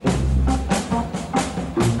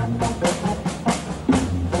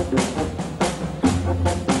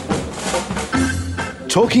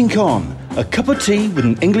Talking Con, a cup of tea with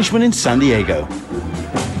an Englishman in San Diego.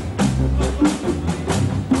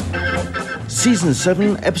 Season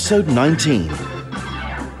 7, Episode 19.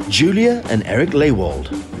 Julia and Eric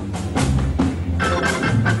Lewald.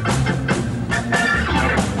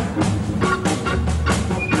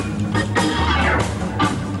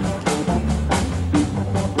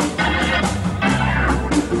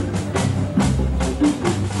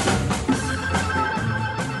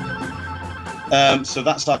 So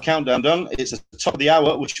that's our countdown done. It's the top of the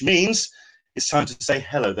hour, which means it's time to say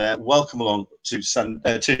hello there. Welcome along to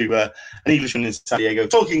an Englishman in San Diego,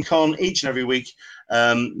 Talking Con each and every week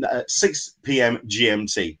at 6 p.m.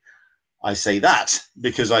 GMT. I say that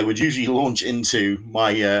because I would usually launch into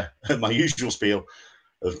my my usual spiel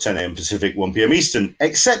of 10 a.m. Pacific, 1 p.m. Eastern,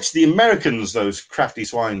 except the Americans, those crafty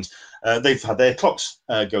swines, they've had their clocks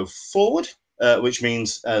go forward, which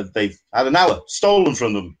means they've had an hour stolen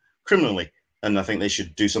from them criminally. And I think they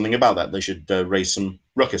should do something about that. They should raise some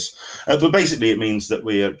ruckus. But basically, it means that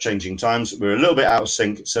we are changing times. We're a little bit out of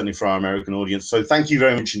sync, certainly for our American audience. So thank you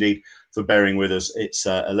very much indeed for bearing with us. It's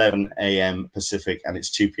 11 a.m. Pacific and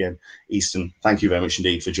it's 2 p.m. Eastern. Thank you very much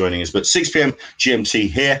indeed for joining us. But 6 p.m.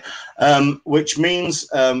 GMT here, which means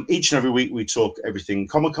each and every week we talk everything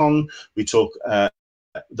Comic-Con. We talk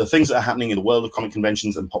the things that are happening in the world of comic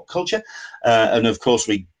conventions and pop culture. And of course,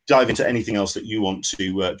 we dive into anything else that you want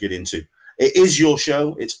to get into. It is your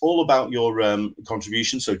show. It's all about your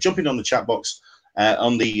contribution. So jump in on the chat box,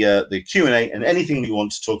 on the Q&A, and anything you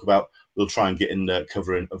want to talk about, we'll try and get in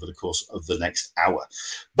covering over the course of the next hour.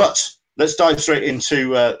 But let's dive straight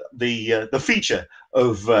into the feature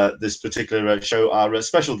of this particular show, our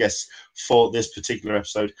special guests for this particular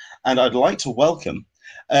episode. And I'd like to welcome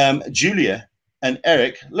Julia and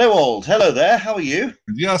Eric Lewald. Hello there. How are you?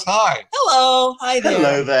 Yes, hi. Hello. Hi there.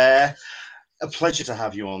 Hello there. A pleasure to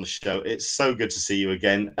have you on the show. It's so good to see you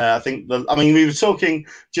again. I mean, we were talking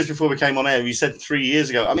just before we came on air. You said 3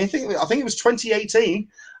 years ago. I mean, I think it was 2018.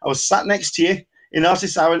 I was sat next to you in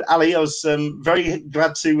Artist Alley. I was very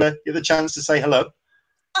glad to get the chance to say hello.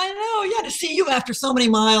 I know. Yeah, to see you after so many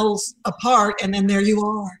miles apart, and then there you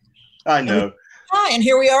are. I know. And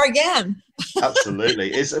here we are again.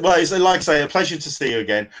 Absolutely. It's like I say, a pleasure to see you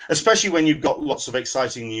again, especially when you've got lots of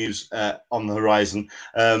exciting news on the horizon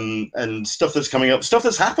and stuff that's coming up, stuff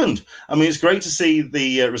that's happened. I mean, it's great to see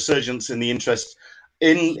the resurgence in the interest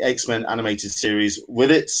in X-Men animated series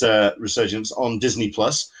with its resurgence on Disney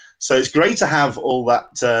Plus. So it's great to have all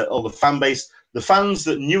that, all the fan base, the fans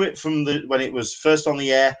that knew it from when it was first on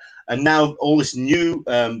the air, and now all this new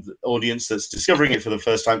audience that's discovering it for the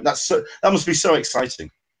first time. That must be so exciting.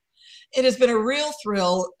 It has been a real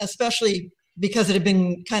thrill, especially because it had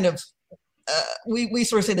been kind of, we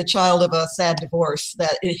sort of say the child of a sad divorce,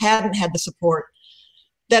 that it hadn't had the support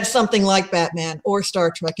that something like Batman or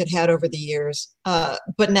Star Trek had had over the years.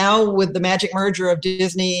 But now with the magic merger of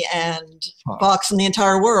Disney and Fox and the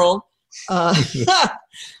entire world,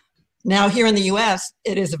 now here in the US,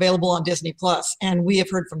 it is available on Disney Plus. And we have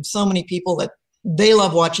heard from so many people that they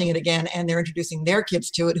love watching it again, and they're introducing their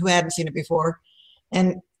kids to it who hadn't seen it before.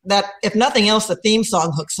 And that, if nothing else, the theme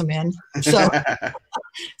song hooks them in. So,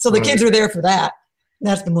 so the kids are there for that.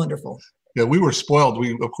 That's been wonderful. Yeah, we were spoiled.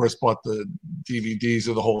 We, of course, bought the DVDs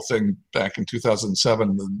of the whole thing back in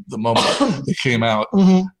 2007, the moment they came out.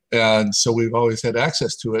 Mm-hmm. And so we've always had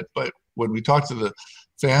access to it. But when we talked to the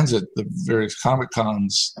fans at the various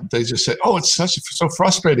Comic-Cons, they just said, oh, it's so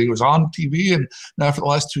frustrating. It was on TV, and now for the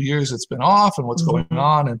last 2 years it's been off, and what's going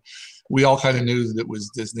on? And we all kind of knew that it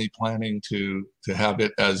was Disney planning to have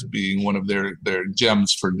it as being one of their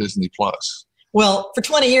gems for Disney Plus. Well, for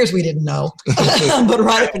 20 years we didn't know, but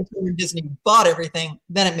right up until Disney bought everything,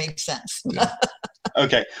 then it made sense. Yeah.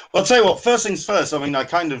 Okay, well, I'll tell you what. First things first. I mean, I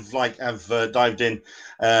kind of have dived in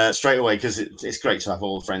straight away because it's great to have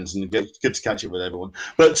all the friends and good to catch up with everyone.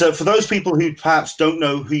 But for those people who perhaps don't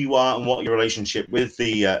know who you are and what your relationship with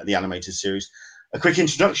the animated series, a quick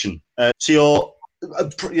introduction to your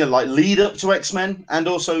like lead up to X-Men and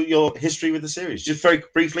also your history with the series. Just very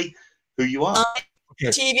briefly, who you are.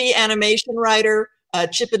 TV animation writer,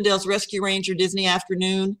 Chippendale's Rescue Ranger, Disney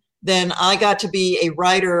Afternoon. Then I got to be a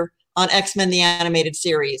writer on X-Men the Animated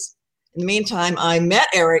Series. In the meantime, I met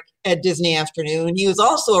Eric at Disney Afternoon. He was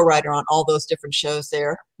also a writer on all those different shows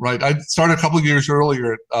there. Right. I started a couple of years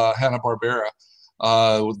earlier at Hanna-Barbera.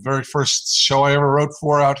 The very first show I ever wrote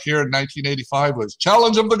for out here in 1985 was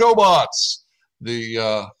Challenge of the GoBots,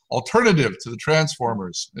 the alternative to the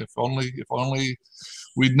Transformers. If only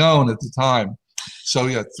we'd known at the time. So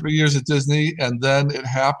yeah, 3 years at Disney, and then it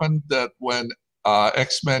happened that when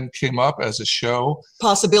X-Men came up as a show,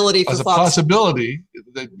 possibility for as a Fox. possibility,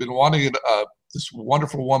 they'd been wanting this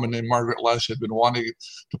wonderful woman named Margaret Lesh had been wanting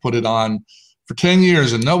to put it on for 10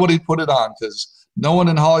 years, and nobody put it on because no one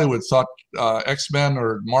in Hollywood thought X-Men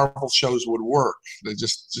or Marvel shows would work. They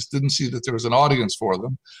just didn't see that there was an audience for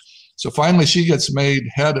them. So finally, she gets made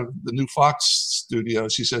head of the new Fox studio.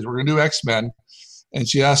 She says, we're going to do X-Men. And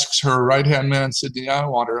she asks her right-hand man, Sidney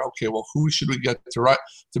Iwanter, okay, well, who should we get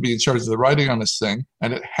to be in charge of the writing on this thing?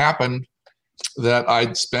 And it happened that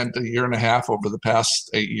I'd spent a year and a half over the past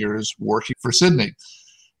 8 years working for Sidney.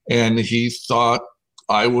 And he thought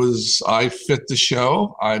I fit the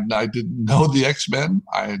show. I didn't know the X-Men.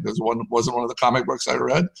 Wasn't one of the comic books I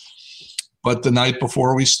read. But the night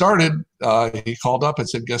before we started, he called up and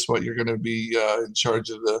said, guess what? You're going to be in charge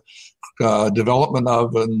of the development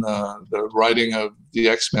of and the writing of the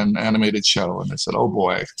X-Men animated show. And I said, oh,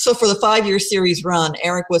 boy. So for the 5-year series run,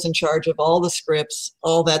 Eric was in charge of all the scripts,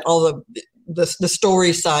 all the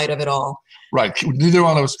story side of it all. Right. Neither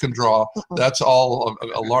one of us can draw. That's all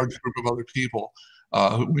a large group of other people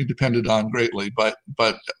who we depended on greatly. But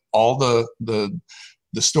all the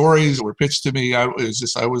stories were pitched to me. I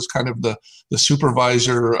was kind of the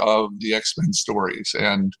supervisor of the X-Men stories,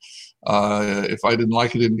 and if I didn't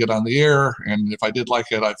like it, it didn't get on the air, and if I did like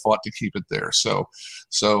it, I fought to keep it there. So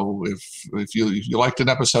if you liked an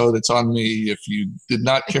episode, it's on me. If you did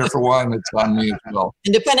not care for one, it's on me as well.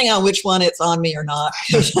 And depending on which one, it's on me or not.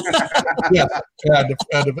 Yeah,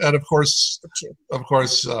 and of course,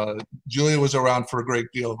 Julia was around for a great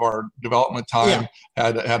deal of our development time.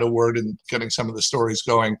 Yeah. Had a word in getting some of the stories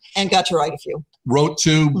going, and got to write a few. Wrote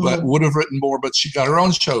two, but would have written more. But she got her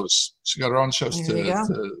own shows. She got her own shows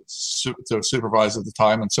to supervise at the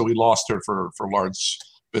time, and so we lost her for large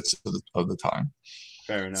bits of the time.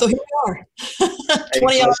 Fair enough. So here we are,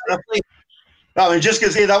 20 hours later. I mean, just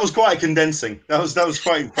because that was quite condensing. That was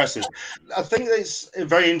quite impressive. I think it's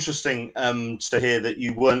very interesting to hear that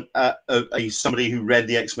you weren't somebody who read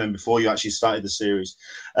the X-Men before you actually started the series,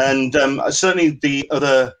 and certainly the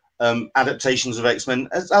other adaptations of X-Men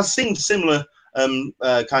have seen similar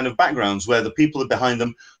kind of backgrounds where the people behind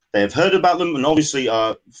them, they have heard about them and obviously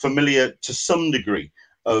are familiar to some degree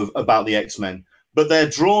about the X-Men, but they're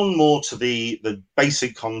drawn more to the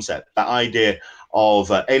basic concept, that idea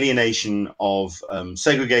of alienation, of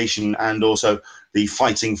segregation, and also the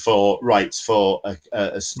fighting for rights for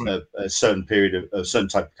a certain period of a certain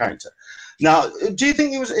type of character. Now, do you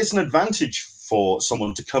think it's an advantage for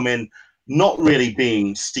someone to come in not really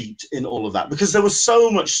being steeped in all of that? Because there was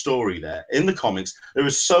so much story there in the comics. There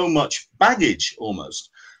was so much baggage almost.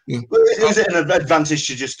 Yeah. Is it an advantage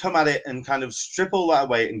to just come at it and kind of strip all that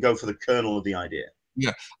away and go for the kernel of the idea?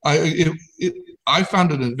 Yeah, I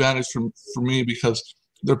found an advantage for me because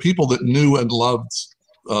there are people that knew and loved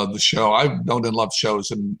the show. I've known and loved shows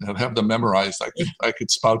and have them memorized. I could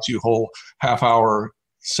spout you whole half-hour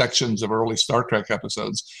sections of early Star Trek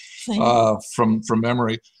episodes from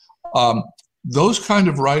memory. Those kind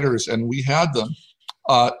of writers, and we had them,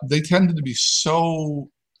 they tended to be so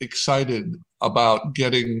excited about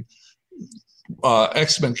getting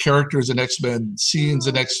X-Men characters and X-Men scenes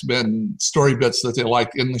and X-Men story bits that they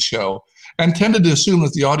liked in the show, and tended to assume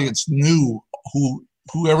that the audience knew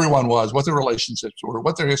who everyone was, what their relationships were,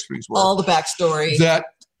 what their histories were. All the backstory. That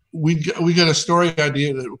we get a story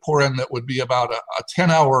idea that would pour in that would be about a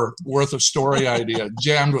 10-hour worth of story idea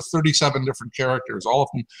jammed with 37 different characters. All of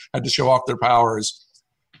them had to show off their powers.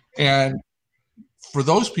 And for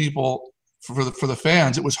those people, for the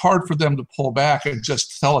fans, it was hard for them to pull back and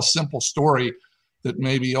just tell a simple story that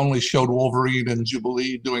maybe only showed Wolverine and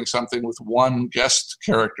Jubilee doing something with one guest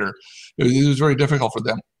character. It was very difficult for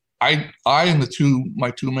them. I and my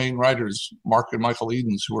two main writers, Mark and Michael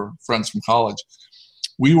Edens, who were friends from college,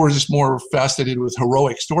 we were just more fascinated with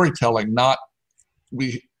heroic storytelling.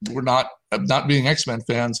 We were not being X-Men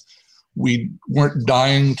fans. We weren't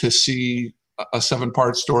dying to see a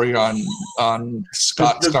 7-part story on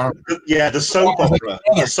Scott Starr. The soap opera.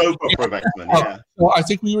 The soap opera of X-Men, yeah. Well, I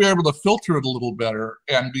think we were able to filter it a little better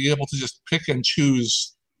and be able to just pick and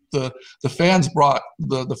choose. The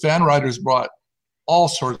fan writers brought all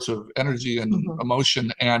sorts of energy and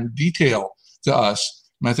emotion and detail to us.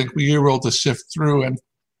 And I think we were able to sift through and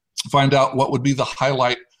find out what would be the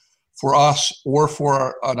highlight for us or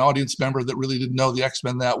for an audience member that really didn't know the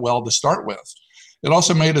X-Men that well to start with. It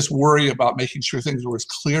also made us worry about making sure things were as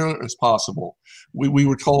clear as possible. We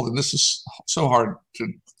were told, and this is so hard to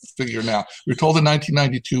figure now, we were told in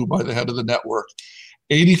 1992 by the head of the network,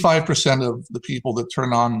 85% of the people that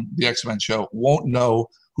turn on the X-Men show won't know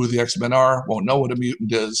who the X-Men are, won't know what a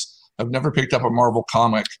mutant is, have never picked up a Marvel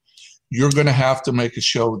comic. You're going to have to make a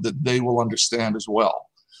show that they will understand as well.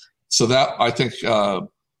 So that, I think,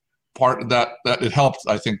 part of that it helped,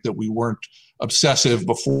 I think, that we weren't obsessive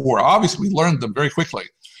before. Obviously, we learned them very quickly,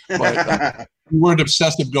 but we weren't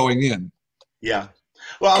obsessive going in. Yeah.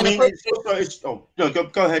 Well, I mean,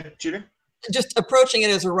 go ahead, Julia. Just approaching it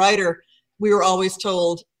as a writer, we were always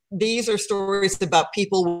told these are stories about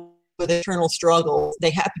people with internal struggles. They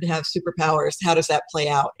happen to have superpowers. How does that play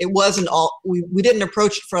out? It wasn't all, we didn't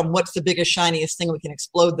approach it from what's the biggest, shiniest thing we can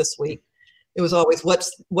explode this week. It was always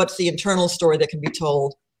what's the internal story that can be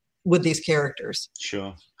told with these characters.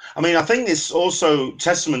 Sure. I mean, I think it's also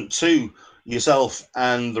testament to yourself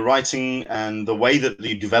and the writing and the way that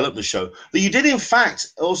you developed the show, that you did in fact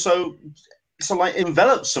also like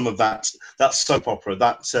envelop some of that soap opera,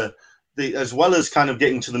 as well as kind of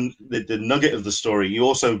getting to the nugget of the story. You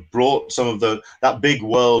also brought some of that big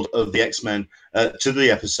world of the X-Men to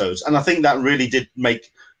the episodes, and I think that really did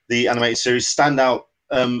make the animated series stand out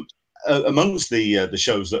amongst the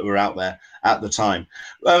shows that were out there at the time.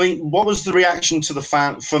 I mean, what was the reaction to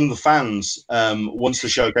from the fans once the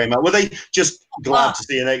show came out? Were they just glad to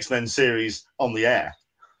see an X-Men series on the air?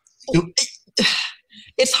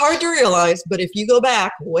 It's hard to realize, but if you go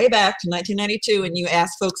way back to 1992 and you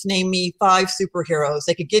ask folks, name me 5 superheroes,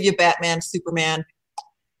 they could give you Batman, Superman,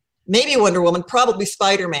 maybe Wonder Woman, probably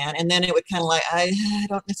Spider-Man, and then it would kind of like, I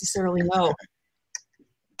don't necessarily know.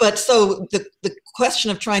 But so the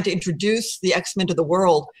question of trying to introduce the X-Men to the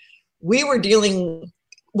world, we were dealing,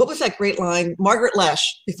 what was that great line? Margaret Loesch,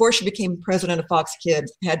 before she became president of Fox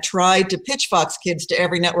Kids, had tried to pitch Fox Kids to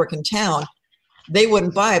every network in town. They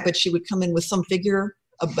wouldn't buy it, but she would come in with some figure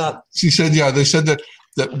about. She said, yeah, they said that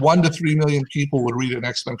 1 to 3 million people would read an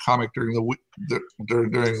X-Men comic during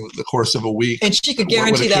the course of a week, and she could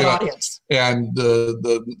guarantee that audience. And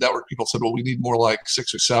the network people said, well, we need more like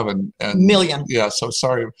 6 or 7 million. Yeah, so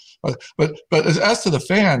sorry, but as to the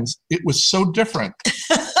fans, it was so different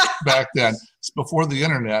back then, before the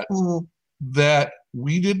internet, that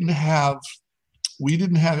we didn't have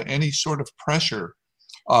any sort of pressure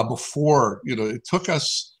before. It took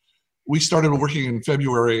us. We started working in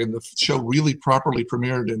February, and the show really properly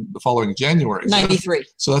premiered in the following January. 93.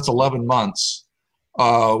 So that's 11 months.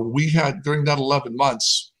 During that 11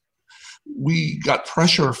 months, we got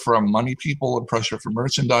pressure from money people, and pressure from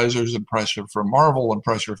merchandisers, and pressure from Marvel, and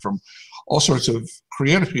pressure from all sorts of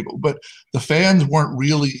creative people. But the fans weren't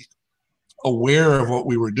really aware of what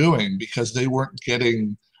we were doing, because they weren't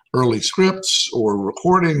getting early scripts or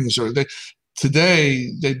recordings, today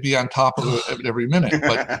they'd be on top of it every minute.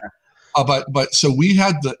 But so we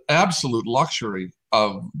had the absolute luxury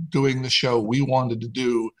of doing the show we wanted to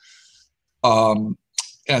do, and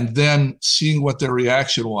then seeing what their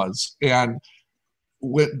reaction was. And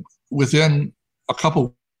within a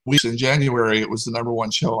couple weeks, in January, it was the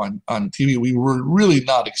 #1 show on TV. We were really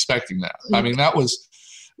not expecting that. I mean,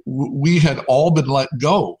 we had all been let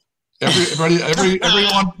go. Every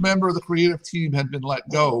one member of the creative team had been let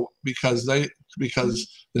go because the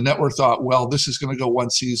network thought, well, this is going to go 1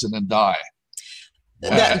 season and die.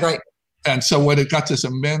 That's right. And so when it got this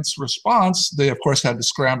immense response, they of course had to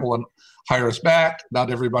scramble and hire us back. Not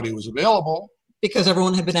everybody was available because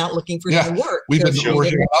everyone had been out looking for new work. We've been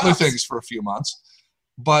working on other things for a few months,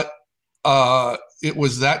 but it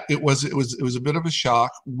was a bit of a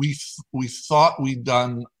shock. We thought we'd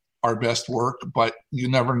done our best work, but you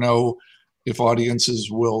never know if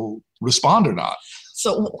audiences will respond or not.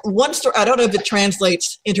 So one story, I don't know if it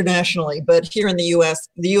translates internationally, but here in the U.S.,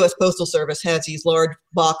 the U.S. Postal Service has these large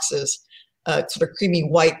boxes, sort of creamy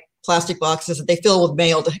white plastic boxes that they fill with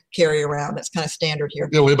mail to carry around. That's kind of standard here.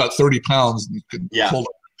 They weigh about 30 pounds. And you could hold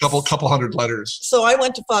a couple hundred letters. So I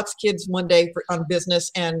went to Fox Kids one day on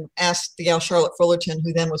business and asked the gal Charlotte Fullerton,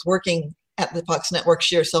 who then was working at the Fox Network,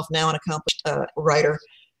 she herself now an accomplished writer,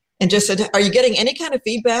 and just said, are you getting any kind of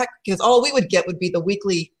feedback? Because all we would get would be the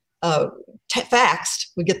weekly faxed.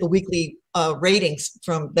 We get the weekly ratings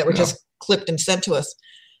that were just clipped and sent to us.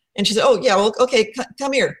 And she said, oh, yeah, well, okay,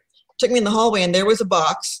 come here. Took me in the hallway, and there was a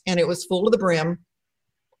box, and it was full to the brim.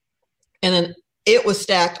 And then it was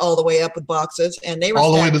stacked all the way up with boxes, and they were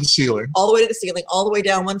all the way to the ceiling. All the way to the ceiling, all the way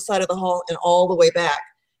down one side of the hall, and all the way back.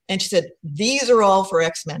 And she said, these are all for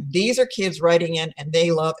X-Men. These are kids writing in, and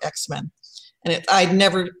they love X-Men. And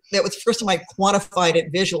that was the first time I quantified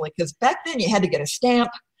it visually, because back then you had to get a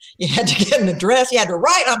stamp, you had to get an address, you had to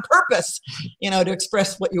write on purpose, to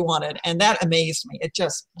express what you wanted. And that amazed me. It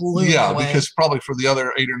just blew me away. Because probably for the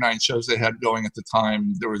other 8 or 9 shows they had going at the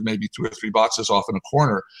time, there was maybe 2 or 3 boxes off in a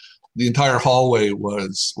corner. The entire hallway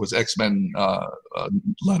was X-Men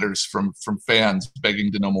letters from fans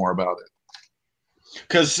begging to know more about it.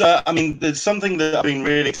 Because, there's something that I've been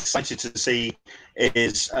really excited to see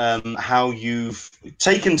is how you've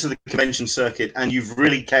taken to the convention circuit and you've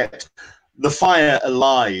really kept the fire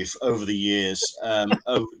alive over the years.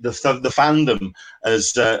 The fandom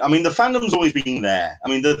as I mean, the fandom's always been there. I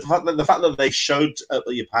mean, the fact that they showed at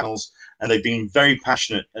your panels and they've been very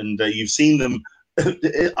passionate, and you've seen them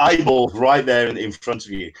eyeballs right there in front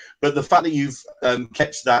of you. But the fact that you've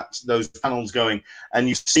kept those panels going and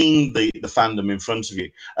you've seen the fandom in front of you,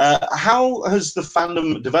 how has the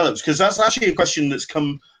fandom developed? Because that's actually a question that's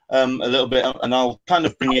come a little bit, and I'll kind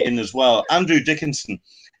of bring it in as well. Andrew Dickinson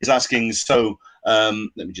is asking, so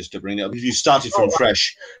let me just bring it up. If you started from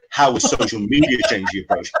fresh, how would social media change the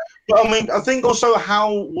approach? But I mean, I think also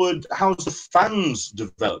how's the fans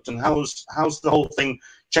developed, and how's the whole thing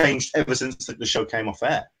changed ever since the show came off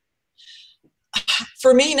air?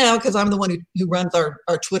 For me now, because I'm the one who runs our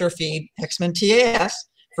Twitter feed, X-Men TAS,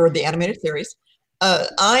 for the animated series,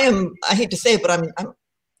 I hate to say it, but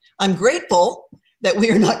I'm grateful that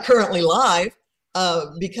we are not currently live,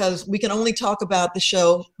 because we can only talk about the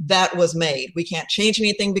show that was made. We can't change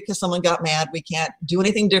anything because someone got mad. We can't do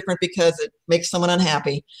anything different because it makes someone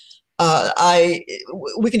unhappy.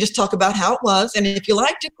 We can just talk about how it was, and if you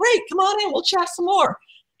liked it, great, come on in, we'll chat some more.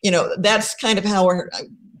 You know, that's kind of how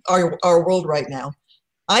our world right now.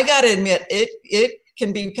 I got to admit, it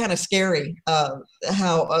can be kind of scary how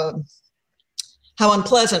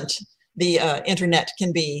unpleasant the internet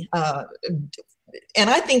can be, and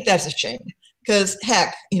I think that's a shame. Because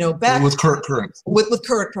heck, you know, back with current with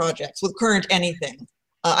current projects, with current anything,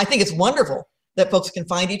 I think it's wonderful that folks can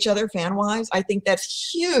find each other fan-wise. I think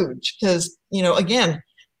that's huge because, you know, again,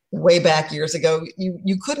 way back years ago,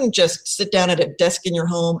 you couldn't just sit down at a desk in your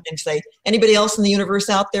home and say, anybody else in the universe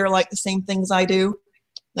out there like the same things I do?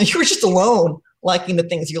 Now, you were just alone liking the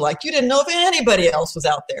things you liked. You didn't know if anybody else was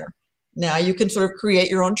out there. Now you can sort of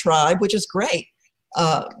create your own tribe, which is great.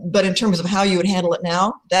 But in terms of how you would handle it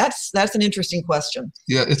now, that's an interesting question.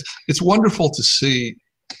 Yeah, it's wonderful to see.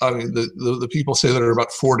 I mean, the people say that are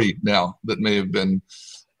about 40 now that may have been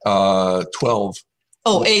 12.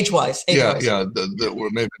 Oh, age-wise. Yeah, that were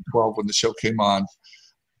maybe 12 when the show came on.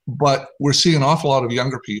 But we're seeing an awful lot of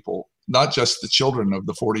younger people, not just the children of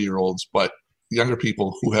the 40-year-olds, but younger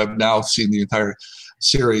people who have now seen the entire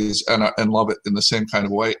series and love it in the same kind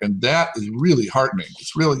of way. And that is really heartening.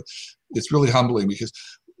 It's really humbling because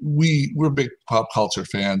we're big pop culture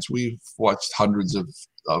fans. We've watched hundreds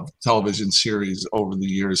of television series over the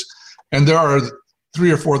years, and there are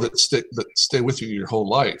 3 or 4 that stay with you your whole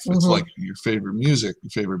life. Mm-hmm. It's like your favorite music, your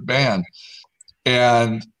favorite band,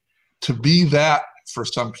 and to be that for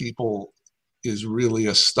some people is really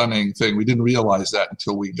a stunning thing. We didn't realize that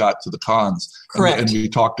until we got to the cons. Correct. And we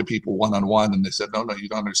talked to people one-on-one, and they said, no, you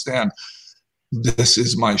don't understand. This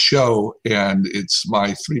is my show, and it's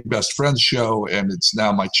my 3 best friends show, and it's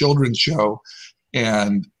now my children's show.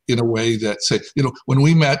 And in a way that, say, you know, when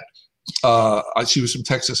we met, she was from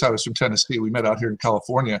Texas, I was from Tennessee. We met out here in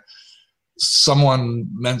California. Someone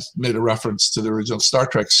made a reference to the original Star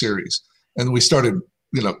Trek series, and we started,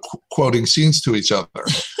 you know, quoting scenes to each other.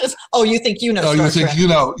 Oh, you think you know? Oh, Star you think Trek. you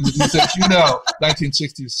know? You think you know?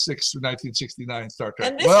 1966 through 1969 Star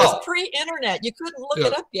Trek. And this was pre-internet. You couldn't look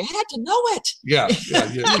it up. You had to know it. Yeah.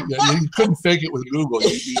 You couldn't fake it with Google.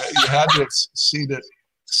 You had to have seen it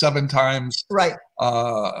 7 times. Right.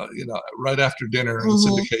 You know, right after dinner in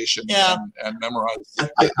syndication. Yeah. And memorize.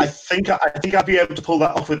 I think I'd be able to pull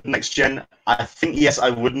that off with Next Gen. I think, yes, I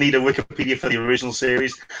would need a Wikipedia for the original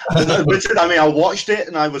series. I mean, I watched it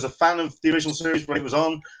and I was a fan of the original series when it was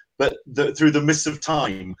on. But through the mists of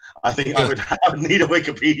time, I think I would need a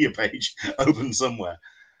Wikipedia page open somewhere.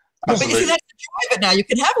 But you see, that's the joy of it now. You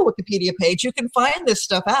can have a Wikipedia page. You can find this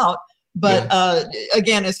stuff out. But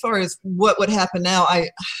again, as far as what would happen now,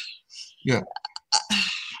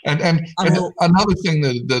 And another thing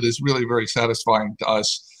that is really very satisfying to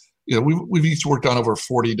us, you know, we've each worked on over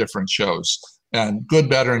 40 different shows, and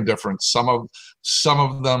good, better, and different. Some of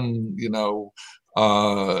them, you know,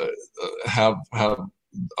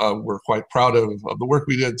 we're quite proud of the work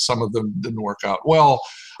we did. Some of them didn't work out well.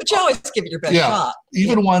 But you always give it your best shot.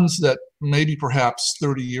 Even ones that maybe perhaps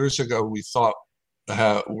 30 years ago we thought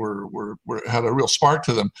had a real spark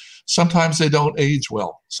to them. Sometimes they don't age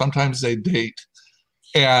well. Sometimes they date.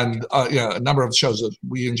 And a number of shows that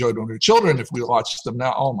we enjoyed when we were children, if we watched them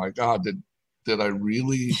now, oh my God, did I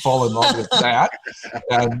really fall in love with that?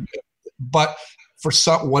 But for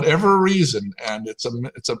whatever reason, and it's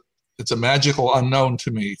a magical unknown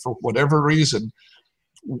to me, for whatever reason,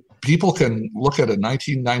 people can look at a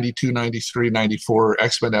 1992, 93, 94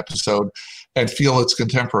 X-Men episode and feel it's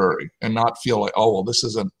contemporary and not feel like, oh, well, this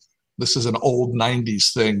is an old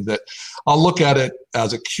 90s thing. That I'll look at it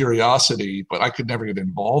as a curiosity, but I could never get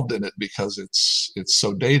involved in it because it's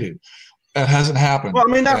so dated. It hasn't happened. Well,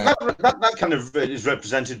 I mean, that kind of is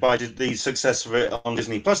represented by the success of it on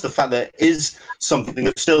Disney Plus. The fact that it is something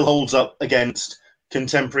that still holds up against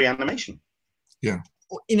contemporary animation. Yeah.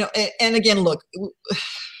 You know, and again, look,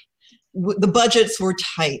 the budgets were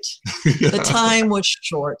tight. Yeah. The time was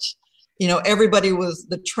short. You know,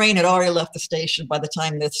 the train had already left the station by the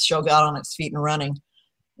time this show got on its feet and running.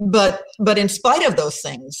 But in spite of those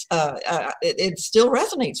things, it still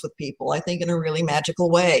resonates with people, I think, in a really magical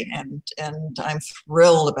way. And I'm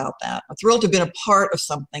thrilled about that. I'm thrilled to have been a part of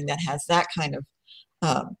something that has that kind of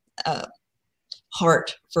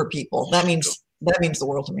heart for people. That means the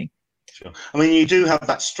world to me. Sure. I mean, you do have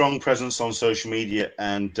that strong presence on social media,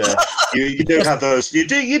 and you do have those. You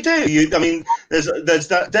do. I mean, there's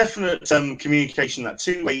that definite communication, that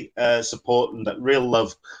two-way support, and that real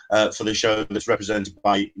love for the show that's represented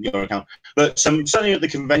by your account. But certainly at the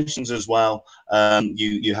conventions as well,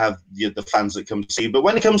 you have the fans that come to see. But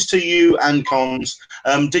when it comes to you and cons,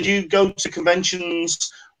 did you go to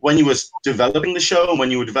conventions when you were developing the show and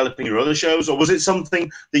when you were developing your other shows, or was it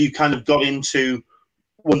something that you kind of got into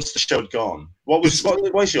once the show had gone? What was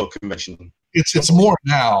your convention? It's more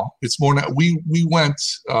now. It's more now. We went,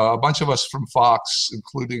 a bunch of us from Fox,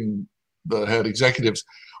 including the head executives,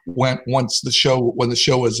 went when the show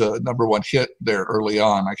was a #1 hit there early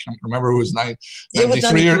on. I can't remember, it was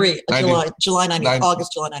 93, July 90,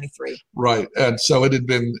 August, July 93. Right, and so it had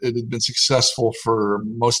been successful for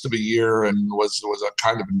most of a year and was a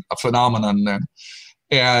kind of a phenomenon,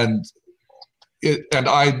 and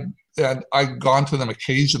I'd gone to them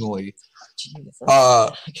occasionally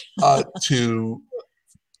to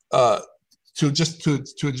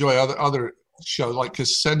enjoy other shows, like,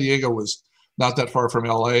 because San Diego was not that far from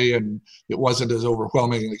LA and it wasn't as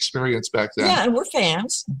overwhelming an experience back then. Yeah, and we're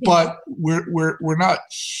fans. But we're not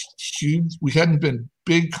huge. We hadn't been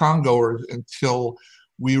big con-goers until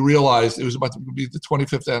we realized it was about to be the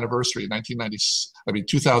 25th anniversary in 2017.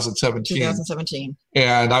 2017.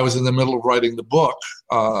 And I was in the middle of writing the book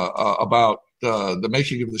about the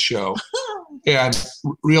making of the show, and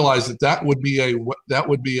realized that would be a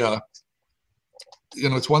you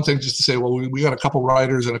know, it's one thing just to say, well, we got a couple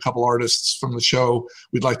writers and a couple artists from the show,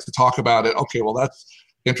 we'd like to talk about it. Okay, well, that's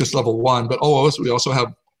interest level 1. But we also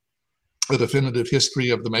have a definitive history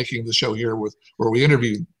of the making of the show here, where we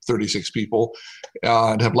interviewed 36 people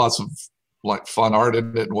and have lots of like fun art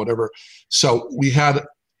in it and whatever. So we had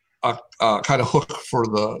a kind of hook for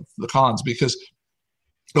the cons, because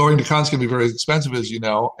going to cons can be very expensive, as you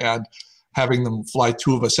know, and having them fly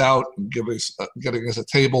 2 of us out and getting us a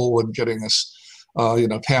table and getting us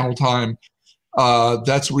panel time,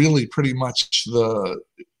 that's really pretty much the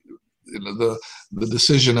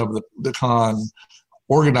decision of the con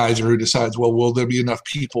organizer, who decides, well, will there be enough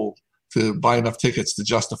people to buy enough tickets to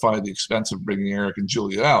justify the expense of bringing Eric and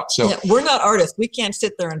Julia out? So we're not artists. We can't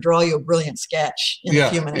sit there and draw you a brilliant sketch in a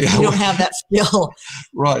few minutes. We don't have that skill.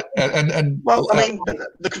 Right. And well, I mean,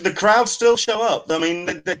 the crowd still show up. I mean,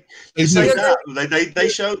 they say that.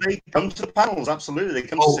 They come to the panels. Absolutely, they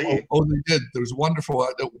come to see it. Oh, they did. There was wonderful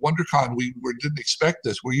at WonderCon. We didn't expect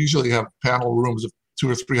this. We usually have panel rooms of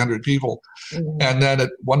 200 or 300 people, and then at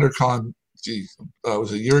WonderCon, it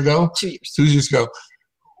was a year ago, 2 years. 2 years ago.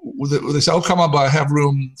 They said, "Oh, come on, I have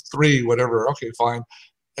room 3, whatever." Okay, fine.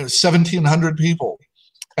 It was 1,700 people,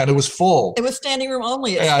 and it was full. It was standing room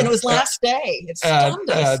only, and it was last day. It stunned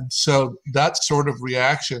us. And so that sort of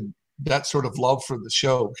reaction, that sort of love for the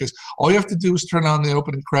show, because all you have to do is turn on the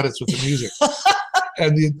opening credits with the music,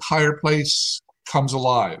 and the entire place comes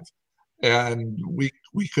alive. And we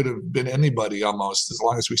could have been anybody almost, as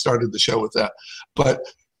long as we started the show with that. But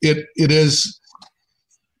it is.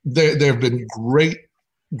 There have been great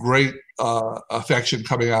affection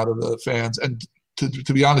coming out of the fans, and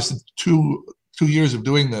to be honest, in 2 years of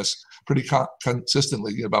doing this pretty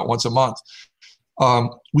consistently, about once a month,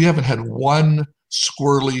 we haven't had one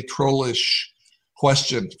squirrely, trollish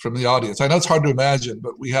question from the audience. I know it's hard to imagine,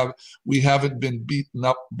 but we haven't been beaten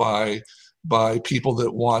up by people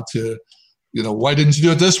that want to, why didn't you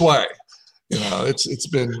do it this way? It's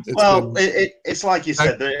like you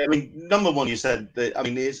said. I mean, number one, you said that. I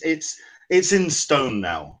mean, it's in stone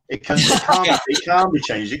now. It can't be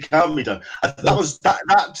changed. It can't be done.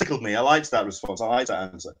 That tickled me. I liked that response. I liked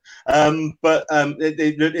that answer. But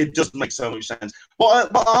it does make so much sense.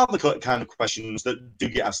 What are the kind of questions that do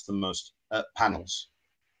get asked the most at panels?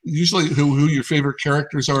 Usually, who your favorite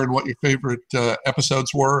characters are and what your favorite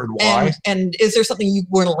episodes were and why. And is there something you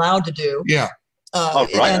weren't allowed to do? Yeah. Right.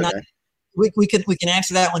 Okay. We can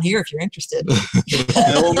answer that one here if you're interested.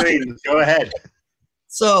 By all means, go ahead.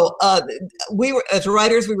 So we were, as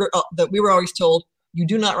writers, we were always told, you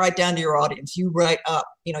do not write down to your audience. You write up.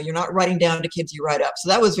 You know, you're not writing down to kids. You write up. So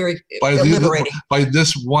that was very liberating. By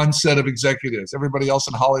this one set of executives, everybody else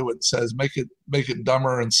in Hollywood says make it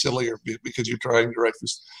dumber and sillier because you're trying to write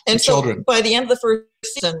this for children. By the end of the first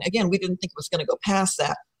season, again, we didn't think it was going to go past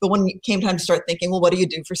that. But when it came time to start thinking, well, what do you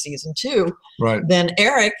do for season 2? Right. Then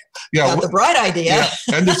Eric got the bright idea.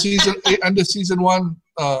 Yeah. End of season 1,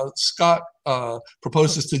 Scott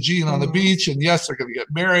proposes to Jean on the beach, and yes, they're going to get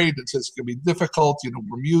married. It says it's going to be difficult. You know,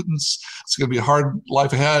 we're mutants. It's going to be a hard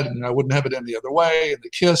life ahead, and I wouldn't have it any other way. And the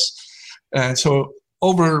kiss, and so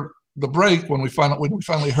over the break, when we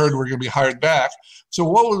finally heard we're going to be hired back. So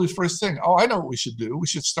what was the first thing? Oh, I know what we should do. We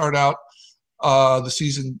should start out the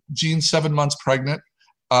season. Jean's 7 months pregnant.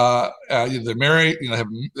 They're married. You know,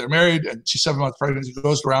 they're married, and she's 7 months pregnant. She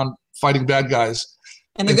goes around fighting bad guys.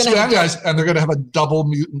 And they're going to have a double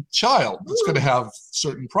mutant child that's going to have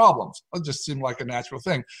certain problems. It just seemed like a natural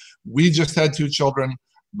thing. We just had 2 children.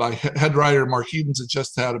 My head writer, Mark Edens, had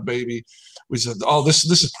just had a baby. We said, oh, this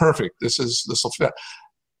is perfect. This will fit.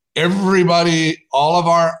 Everybody, all of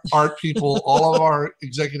our art people, all of our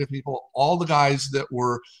executive people, all the guys that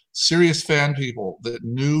were serious fan people that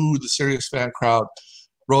knew the serious fan crowd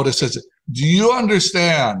wrote us, says, do you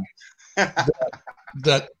understand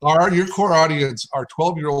that your core audience are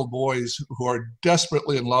 12-year-old boys who are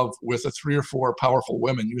desperately in love with the 3 or 4 powerful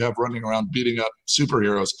women you have running around beating up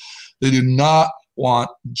superheroes? They do not want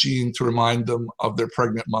Jean to remind them of their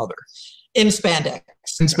pregnant mother. In spandex.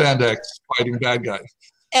 Fighting bad guys.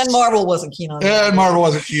 And Marvel wasn't keen on that. And Marvel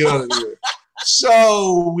wasn't keen on it either.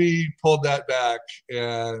 So we pulled that back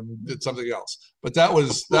and did something else. But that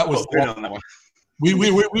was we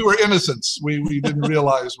were innocents. We didn't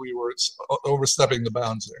realize we were overstepping the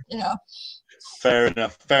bounds there. Yeah. Fair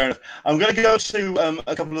enough. I'm going to go to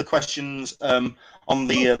a couple of the questions on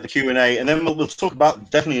the Q&A, and then we'll talk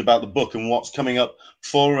definitely about the book and what's coming up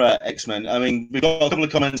for X-Men. I mean, we've got a couple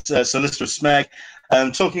of comments. Solicitor Smeg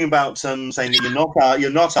talking about saying that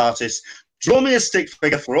you're not artists. Draw me a stick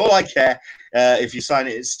figure for all I care. If you sign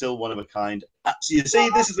it, it's still one of a kind. So you see,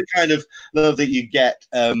 this is the kind of love that you get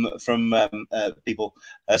from people,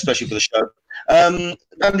 especially for the show.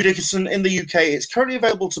 Andrew Dickinson, in the UK, it's currently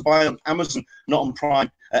available to buy on Amazon, not on Prime.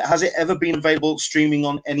 Has it ever been available streaming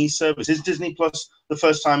on any service? Is Disney Plus the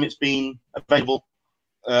first time it's been available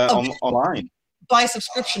online? By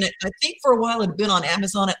subscription. I think for a while it had been on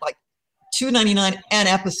Amazon at like $2.99 an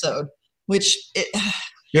episode, which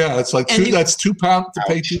yeah, it's like that's £2 to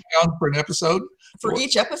pay £2 for an episode for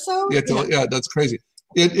each episode. Yeah, that's crazy.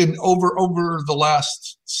 Over the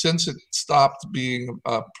last, since it stopped being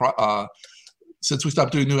since we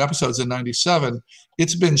stopped doing new episodes in '97,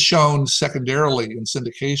 it's been shown secondarily in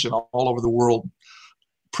syndication all over the world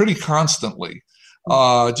pretty constantly.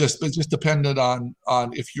 It just depended on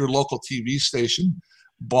if your local TV station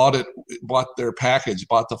bought their package,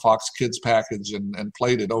 bought the Fox Kids package and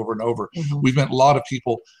played it over and over. Mm-hmm. We've met a lot of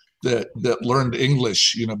people that learned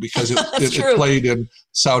English, because it played in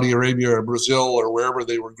Saudi Arabia or Brazil or wherever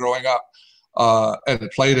they were growing up. And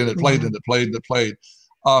it played and it played and it played and it played.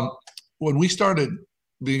 When we started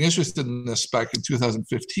being interested in this back in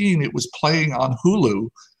 2015, it was playing on Hulu.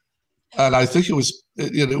 And I think it was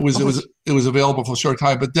available for a short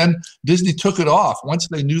time, but then Disney took it off once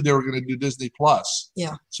they knew they were going to do Disney Plus.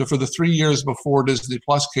 Yeah. So for the 3 years before Disney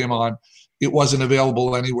Plus came on, it wasn't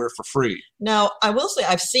available anywhere for free. Now, I will say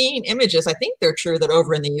I've seen images. I think they're true that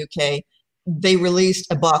over in the UK, they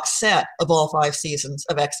released a box set of all 5 seasons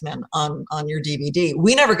of X-Men on your DVD.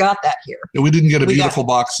 We never got that here. Yeah, we didn't get a beautiful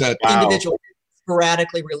box set. Individual.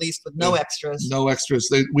 Sporadically released with no extras. No extras.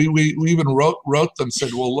 We even wrote them,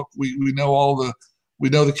 said, well, look, we know we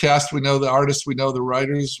know the cast, we know the artists, we know the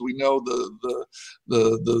writers, we know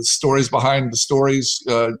the stories behind the stories.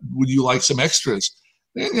 Would you like some extras?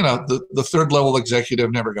 And, the third level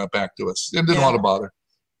executive never got back to us. They didn't want to bother.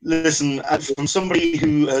 Listen, from somebody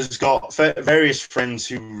who has got various friends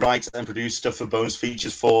who write and produce stuff for bonus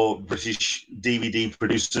features for British DVD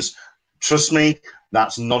producers, trust me,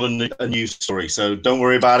 that's not a news story. So don't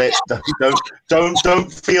worry about it.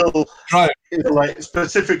 Don't feel like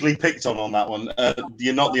specifically picked on that one.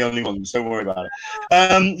 You're not the only ones. Don't worry about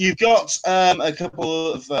it. You've got a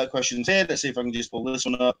couple of questions here. Let's see if I can just pull this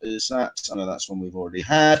one up. I know that's one we've already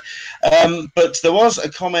had. But there was a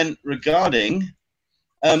comment regarding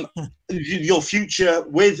your future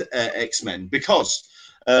with X-Men, because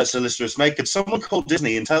Solicitor Smeg, could someone call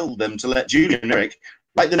Disney and tell them to let Julia and Eric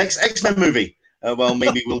write the next X-Men movie? Well,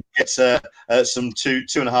 maybe we'll get some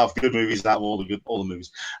 2.5 good movies out of all the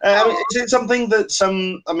movies. Is it something that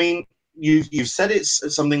you've said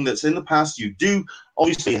it's something that's in the past. You do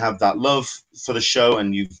obviously have that love for the show,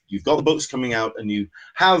 and you've got the books coming out, and you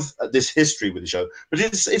have this history with the show. But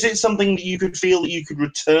is it something that you could feel that you could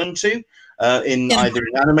return to in either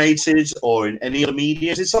in animated or in any other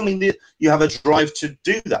media? Is it something that you have a drive to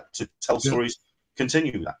do that, to tell stories,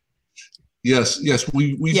 continue that? Yes.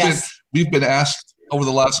 We've been asked over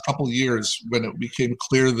the last couple of years, when it became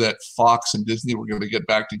clear that Fox and Disney were going to get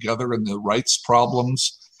back together and the rights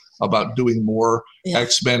problems about doing more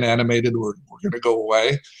X-Men animated were going to go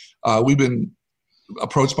away. We've been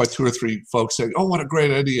approached by 2 or 3 folks saying, "Oh, what a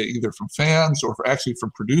great idea!" Either from fans or actually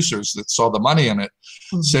from producers that saw the money in it,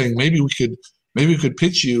 saying maybe we could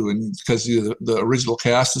pitch you, and because the original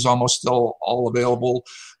cast is almost still all available.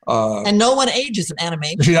 And no one ages in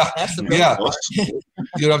animation. That's the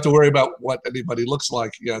you don't have to worry about what anybody looks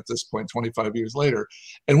like at this point, 25 years later.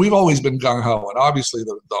 And we've always been gung-ho, and obviously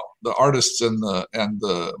the artists and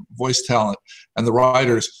the voice talent and the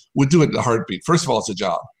writers would do it in a heartbeat. First of all, it's a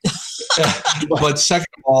job. But second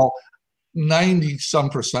of all,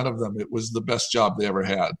 90-some% of them, it was the best job they ever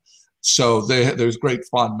had. So there's great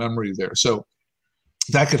fond memory there. So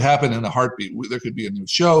that could happen in a heartbeat. There could be a new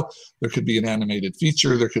show. There could be an animated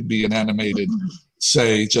feature. There could be an animated,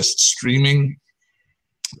 say, just streaming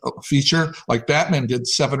feature. Like Batman did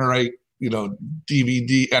 7 or 8,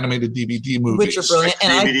 animated DVD movies. Which are brilliant.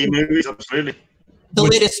 And DVD movies, absolutely. The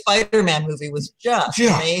latest Spider-Man movie was just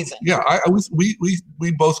amazing. Yeah,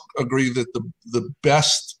 we both agree that the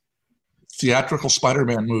best theatrical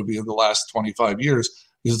Spider-Man movie of the last 25 years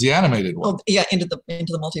is the animated one. Well, into the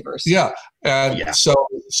multiverse. Yeah, and so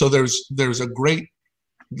there's a great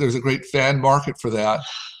fan market for that.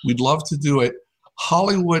 We'd love to do it.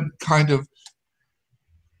 Hollywood kind of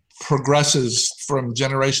progresses from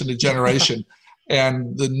generation to generation,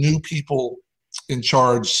 and the new people in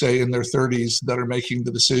charge, say in their 30s, that are making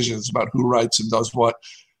the decisions about who writes and does what,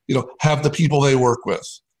 have the people they work with.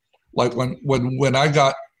 Like when I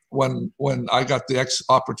got the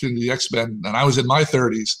opportunity, X-Men, and I was in my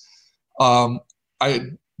 30s, I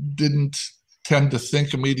didn't tend to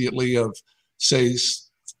think immediately of, say,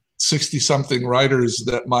 60-something writers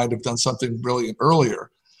that might have done something brilliant earlier.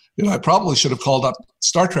 I probably should have called up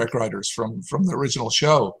Star Trek writers from the original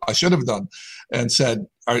show. I should have done, and said,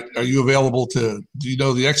 "Are you available to? Do you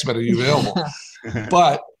know the X-Men? Are you available?"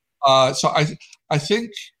 But so I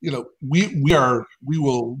think we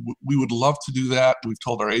would love to do that. We've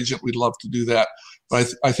told our agent we'd love to do that.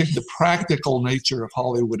 But I think the practical nature of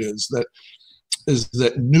Hollywood is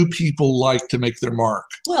that new people like to make their mark.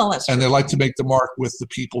 Well, that's true. And they like to make the mark with the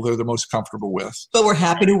people they're the most comfortable with. But we're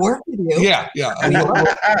happy to work with you. Yeah.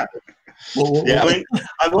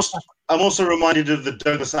 I'm also reminded of the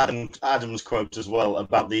Douglas Adams quote as well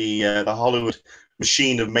about the Hollywood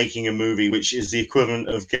machine of making a movie, which is the equivalent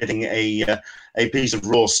of getting a piece of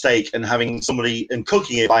raw steak and having somebody and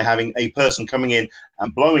cooking it by having a person coming in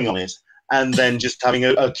and blowing on it, and then just having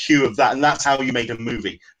a cue of that, and that's how you make a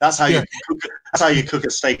movie. That's how you cook a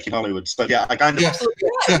steak in Hollywood. So I kind of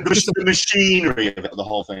the machinery of it, the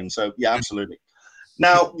whole thing. So absolutely.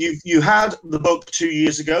 Now you had the book 2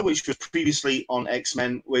 years ago, which was previously on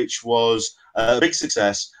X-Men, which was a big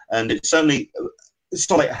success, and it certainly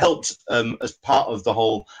helped as part of the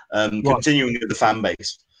whole continuing of the fan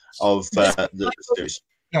base of the series.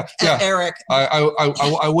 Eric,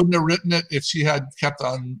 I wouldn't have written it if she had kept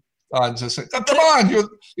on just saying, "Come on, who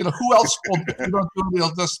else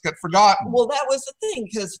will just get forgotten?" Well, that was the thing,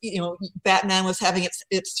 because Batman was having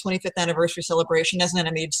its 25th anniversary celebration as an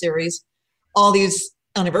animated series. All these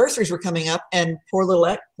anniversaries were coming up, and poor little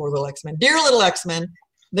X-Men, dear little X-Men,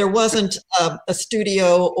 there wasn't a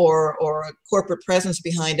studio or a corporate presence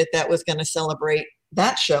behind it that was going to celebrate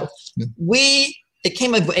that show. It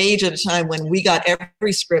came of age at a time when we got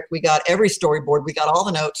every script, we got every storyboard, we got all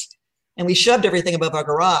the notes, and we shoved everything above our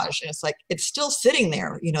garage. And it's like, it's still sitting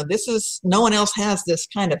there. No one else has this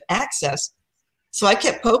kind of access. So I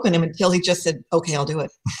kept poking him until he just said, "Okay, I'll do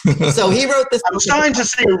it." So he wrote this. I'm starting to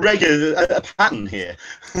see a pattern here.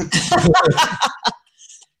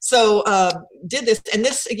 So did this, and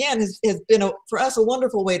this again has been for us a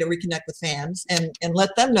wonderful way to reconnect with fans and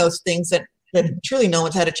let them know things that truly no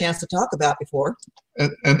one's had a chance to talk about before.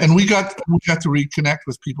 And we got to reconnect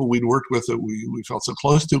with people we'd worked with that we felt so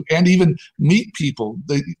close to, and even meet people.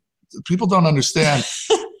 People don't understand.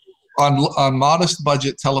 On modest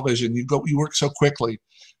budget television, you work so quickly.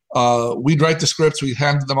 We'd write the scripts, we'd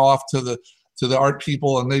hand them off to the art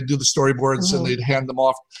people, and they'd do the storyboards, and they'd hand them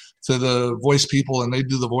off to the voice people, and they'd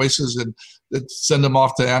do the voices, and they'd send them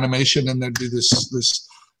off to animation, and there'd be this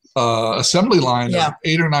assembly line of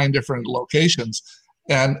 8 or 9 different locations.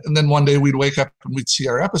 And then one day we'd wake up and we'd see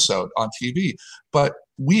our episode on TV. But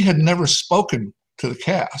we had never spoken to the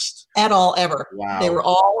cast at all, ever. Wow. They were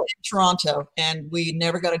all in Toronto, and we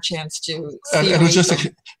never got a chance to see and it was just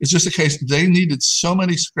a case, they needed so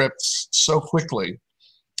many scripts so quickly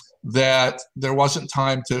that there wasn't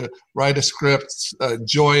time to write a script,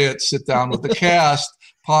 enjoy it, sit down with the cast,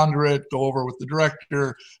 ponder it, go over with the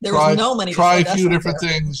director, there was no money try a few different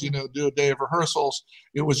things, do a day of rehearsals.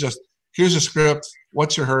 It was just, here's a script,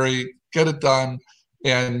 what's your hurry, get it done,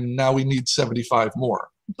 and now we need 75 more.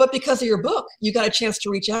 But because of your book, you got a chance to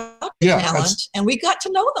reach out to talent, and we got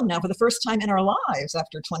to know them now for the first time in our lives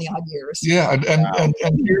after 20-odd years. Yeah, and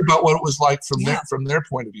hear about what it was like from their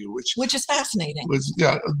point of view, which is fascinating. Was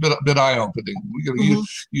a bit eye-opening.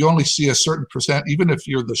 You only see a certain percent, even if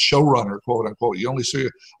you're the showrunner, quote unquote. You only see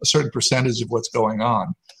a certain percentage of what's going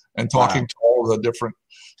on, and talking to all the different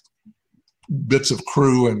bits of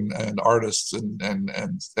crew and artists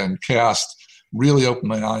and cast really opened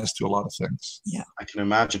my eyes to a lot of things. Yeah, I can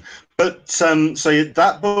imagine. But so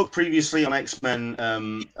that book previously on X-Men,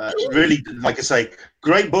 really, like I say,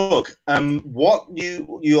 great book. What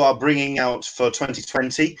you are bringing out for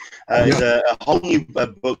 2020 is a whole new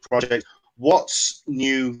book project. What's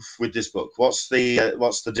new with this book? What's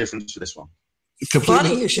the difference for this one?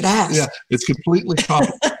 Funny you should ask. Yeah, it's completely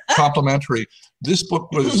complimentary. This book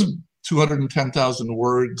was 210,000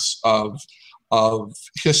 words of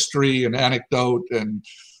history and anecdote, and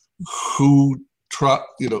who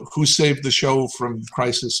saved the show from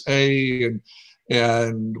Crisis A,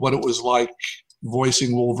 and what it was like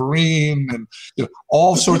voicing Wolverine, and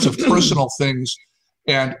all sorts of personal things.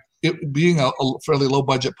 And it being a fairly low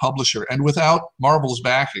budget publisher, and without Marvel's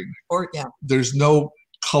backing, there's no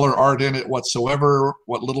color art in it whatsoever.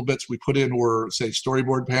 What little bits we put in were, say,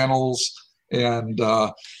 storyboard panels. And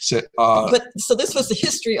but so this was the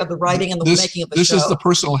history of the writing and the making of the show. This is the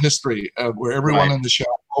personal history where everyone in the show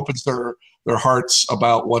opens their hearts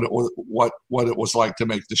about what it was like to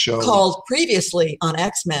make the show. Called previously on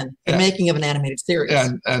X-Men, the making of an animated series.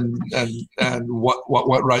 And what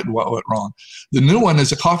went right and what went wrong. The new one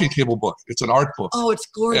is a coffee table book. It's an art book. Oh, it's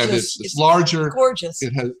gorgeous. And it's larger. Gorgeous.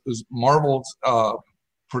 It has Marvel's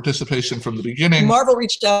participation from the beginning. Marvel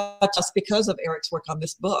reached out to us because of Eric's work on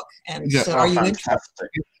this book, and so are you interested?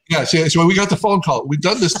 Yes, so we got the phone call. We've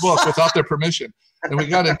done this book without their permission, and we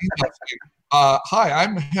got an email saying, "Hi,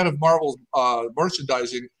 I'm head of Marvel's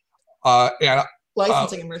merchandising and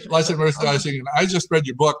licensing and merchandising, and I just read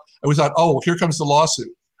your book, and we thought, oh, well, here comes the lawsuit."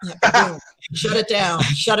 Yeah, shut it down.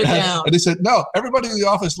 Shut it down. And they said, no, everybody in the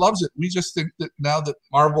office loves it. We just think that now that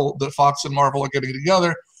Fox and Marvel are getting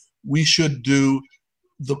together, we should do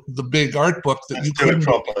the big art book that you couldn't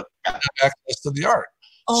have access to the art.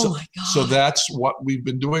 Oh my God. So that's what we've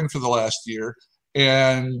been doing for the last year.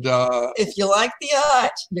 And if you like the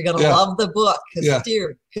art, you're going to love the book. Because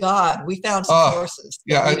dear God, we found some sources.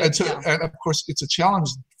 And of course, it's a challenge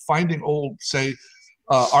finding old, say,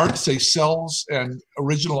 art, say, cells and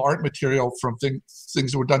original art material from things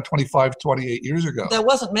that were done 25, 28 years ago. That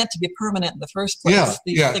wasn't meant to be permanent in the first place.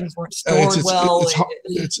 These things weren't stored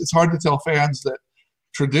It's hard to tell fans that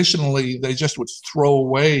traditionally they just would throw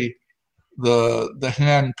away the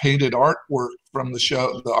hand painted artwork from the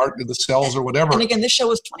show, the art of the cells or whatever. And again, this show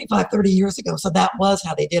was 25, 30 years ago, so that was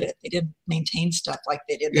how they did it. They didn't maintain stuff like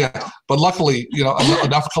they did now. But luckily,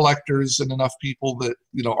 enough collectors and enough people that,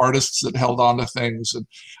 artists that held on to things, and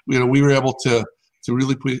we were able to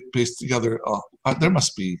really piece together. There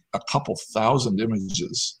must be a couple thousand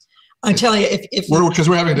images. I tell you, because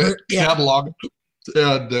we're having to catalog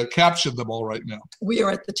and caption them all right now. We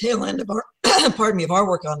are at the tail end of our of our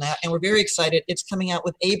work on that, and we're very excited. It's coming out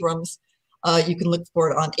with Abrams. You can look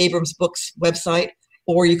for it on Abrams Books website,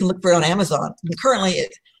 or you can look for it on Amazon. And currently,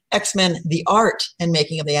 X-Men: The Art and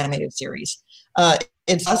Making of the Animated Series.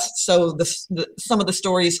 It's us, so some of the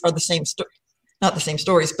stories are the same not the same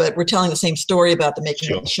stories, but we're telling the same story about the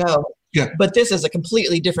making of the show. Yeah. But this is a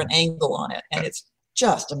completely different angle on it, and it's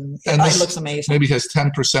just it looks amazing. Maybe has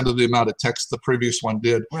 10% of the amount of text the previous one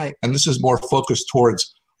did. Right. And this is more focused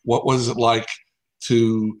towards what was it like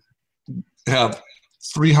to have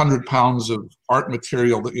 300 pounds of art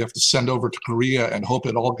material that you have to send over to Korea and hope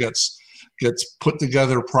it all gets put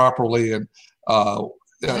together properly. And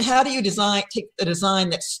how do you take the design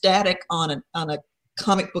that's static on a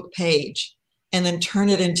comic book page and then turn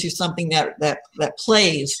it into something that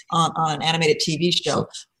plays on an animated TV show?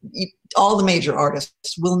 All the major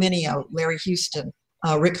artists, Will Mineo, Larry Houston,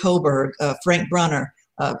 Rick Hoberg, Frank Brunner,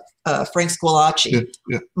 Frank Squillace,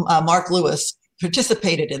 Mark Lewis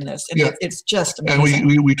participated in this. And it's just amazing.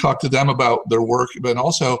 And we talked to them about their work, but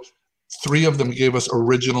also 3 of them gave us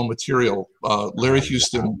original material. Larry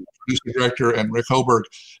Houston, producer director, and Rick Hoberg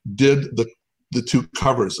did the 2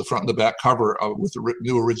 covers, the front and the back cover with the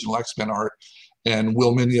new original X-Men art. And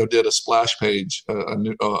Will Mineo did a splash page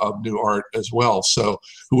of new art as well. So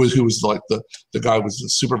who was like the guy was the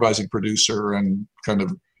supervising producer and kind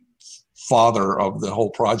of father of the whole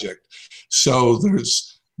project. So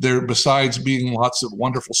there besides being lots of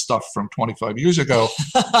wonderful stuff from 25 years ago,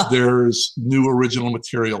 there's new original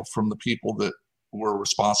material from the people that were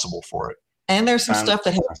responsible for it. And there's some stuff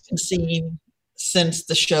that hasn't been seen since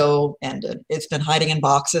the show ended. It's been hiding in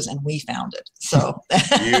boxes, and we found it. So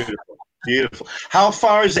beautiful. Beautiful. How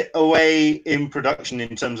far is it away in production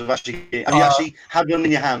in terms of actually? Have you actually had one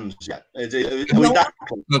in your hands yet? We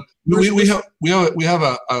have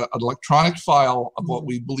an electronic file of what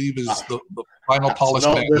we believe is the final polished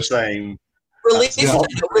not manuscript. The same. Release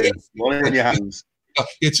Not in your hands.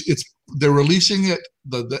 They're releasing it.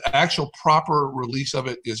 The actual proper release of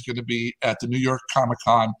it is going to be at the New York Comic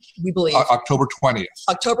Con. We believe October 20th.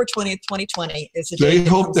 October 20th, 2020 is the They date.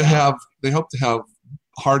 hope to have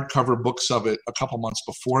hardcover books of it a couple months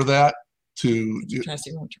before that. I'm trying to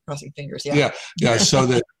see when you're crossing fingers. Yeah. So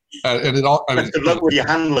that and it all. I mean, good luck with your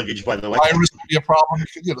hand luggage, by the way. Virus would be a problem.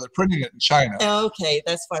 They're printing it in China. Okay,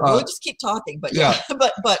 that's fine. We'll just keep talking. But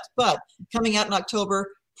but coming out in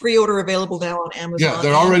October. Pre-order available now on Amazon. Yeah,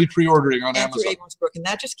 they're already pre-ordering on Amazon. Through Abrams Book, and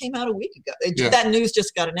that just came out a week ago. That news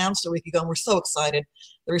just got announced a week ago, and we're so excited.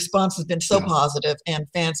 The response has been so positive, and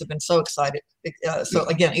fans have been so excited.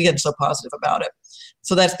 Again, so positive about it.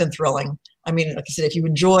 So that's been thrilling. I mean, like I said, if you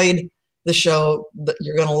enjoyed the show,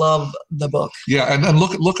 you're going to love the book. Yeah, and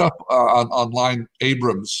look up online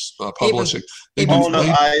Abrams Publishing.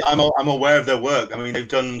 I'm aware of their work. I mean, they've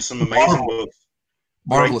done some amazing work.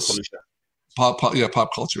 Marvelous. Pop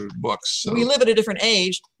culture books. So. We live at a different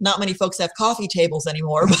age. Not many folks have coffee tables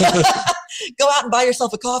anymore. But go out and buy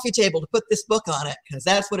yourself a coffee table to put this book on it, because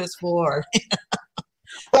that's what it's for.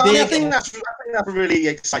 Well, I think that's a really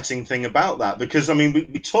exciting thing about that, because I mean,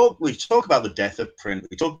 we talk about the death of print.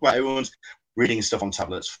 We talk about everyone's reading stuff on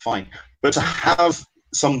tablets, fine, but to have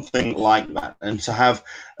something like that, and to have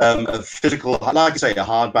a physical, like I say, a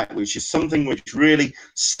hardback, which is something which really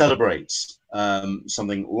celebrates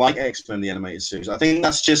something like X-Men the animated series. I think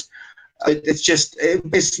that's it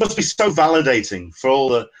must be so validating for all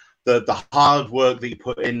the hard work that you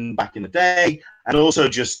put in back in the day, and also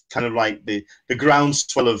just kind of like the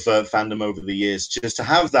groundswell of fandom over the years, just to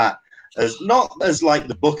have that as not as like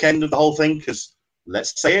the bookend of the whole thing, because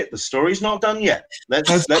let's say it, the story's not done yet. Let's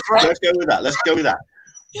go with that. Let's go with that.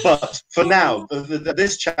 But for now,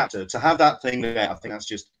 this chapter, to have that thing there, I think that's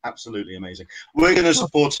just absolutely amazing. We're going to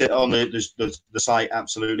support it on the site,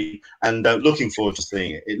 absolutely, and looking forward to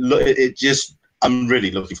seeing it. I'm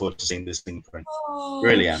really looking forward to seeing this thing print.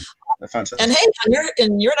 Really am. Fantastic. And hey,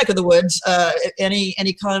 in your neck of the woods,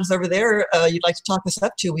 any cons over there you'd like to talk us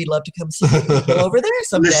up to? We'd love to come see people over there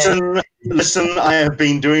someday. Listen, I have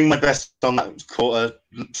been doing my best on that quarter.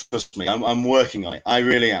 Trust me, I'm working on it. I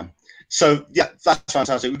really am. So yeah, that's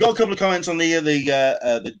fantastic. We've got a couple of comments on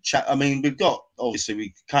the chat. I mean, obviously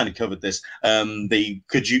we kind of covered this.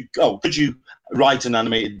 Could you write an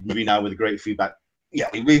animated movie now with great feedback? Yeah,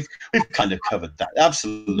 we've kind of covered that.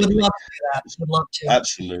 Absolutely. Would love to do that. Would love to.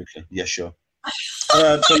 Absolutely. Yeah, sure.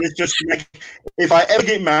 So let's just if I ever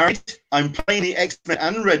get married, I'm playing the X-Men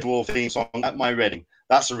and Red Dwarf theme song at my wedding.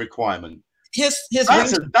 That's a requirement. That's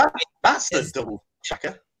a double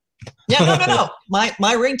checker. Yeah, no.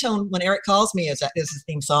 My ringtone when Eric calls me is his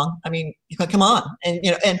theme song. I mean, come on, and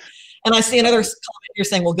and I see another comment here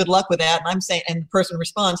saying, "Well, good luck with that," and I'm saying, and the person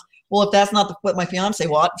responds, "Well, if that's not what my fiance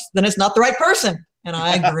wants, then it's not the right person." And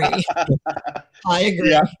I agree. I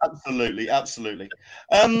agree. Yeah, absolutely.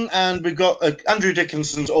 And we've got Andrew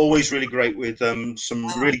Dickinson's always really great with some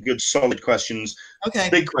really good, solid questions.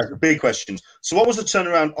 Okay. Big questions. So, what was the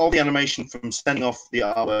turnaround of the animation from sending off the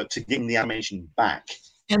artwork to getting the animation back?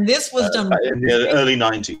 And this was done in the early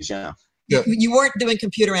 90s, yeah. You weren't doing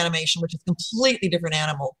computer animation, which is a completely different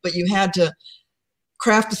animal, but you had to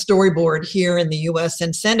craft a storyboard here in the U.S.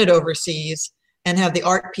 and send it overseas and have the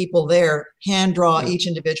art people there hand draw each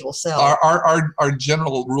individual cell. Our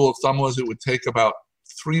general rule of thumb was it would take about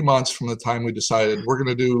 3 months from the time we decided we're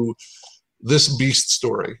going to do this beast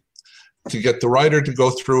story, to get the writer to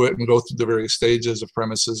go through it and go through the various stages of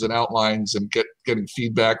premises and outlines and getting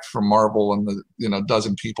feedback from Marvel and the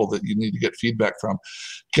dozen people that you need to get feedback from.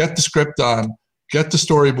 Get the script done, get the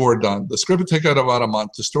storyboard done. The script would take about a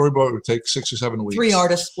month. The storyboard would take 6 or 7 weeks. 3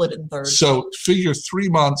 artists split it in thirds. So figure 3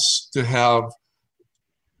 months to have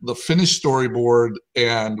the finished storyboard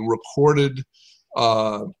and recorded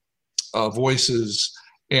voices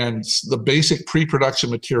and the basic pre-production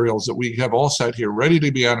materials that we have all set here ready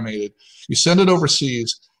to be animated. You send it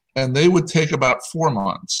overseas, and they would take about 4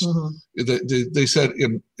 months. They said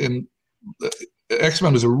in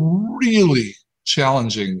X-Men was a really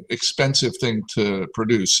challenging, expensive thing to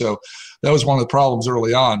produce. So that was one of the problems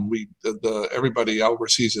early on. Everybody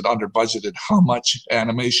overseas had under budgeted how much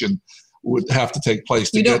animation would have to take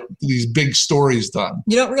place to get these big stories done.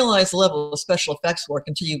 You don't realize the level of special effects work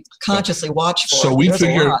until you consciously watch for it. So we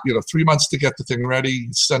figured, 3 months to get the thing ready,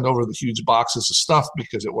 send over the huge boxes of stuff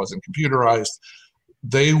because it wasn't computerized.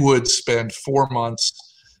 They would spend 4 months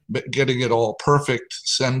getting it all perfect,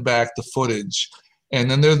 send back the footage. And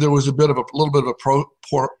then there was a little bit of a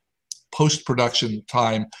post-production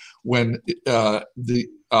time when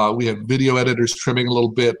we have video editors trimming a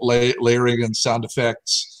little bit, layering in sound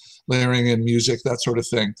effects, layering in music, that sort of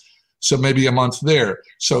thing. So maybe a month there.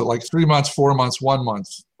 So like 3 months, 4 months, 1 month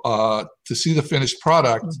to see the finished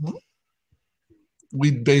product.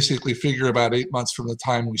 We'd basically figure about 8 months from the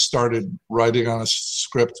time we started writing on a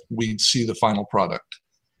script, we'd see the final product.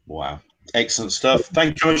 Wow. Excellent stuff.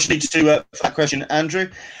 Thank you very much for that question, Andrew.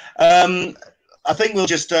 I think we'll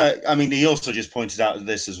just, he also just pointed out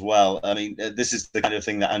this as well. I mean, this is the kind of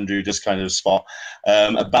thing that Andrew just kind of spot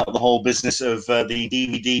about the whole business of the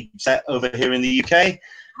DVD set over here in the UK.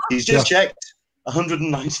 He's just checked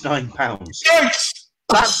 £199. Yes!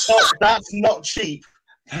 That's not cheap.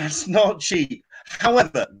 That's not cheap.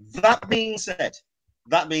 However, that being said,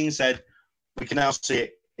 we can now see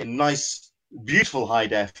it in nice, beautiful high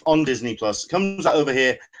def on Disney Plus. It comes out over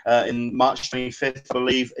here in March 25th, I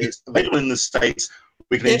believe. It's available in the States.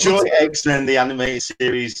 We can enjoy X-Men, the animated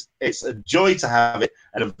series. It's a joy to have it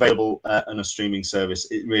and available on a streaming service.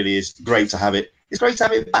 It really is great to have it. It's great to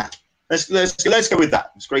have it back. Let's go with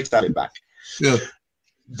that. It's great to have it back. Yeah.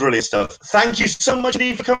 Brilliant stuff. Thank you so much,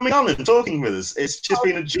 Dean, for coming on and talking with us. It's just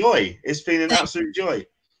been a joy. It's been an absolute joy.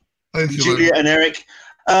 Thank you, Julia and Eric.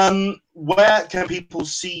 Where can people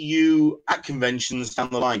see you at conventions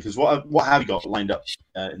down the line? Because what have you got lined up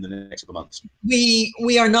in the next couple of months?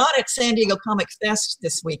 We are not at San Diego Comic Fest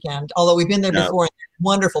this weekend, although we've been there before. And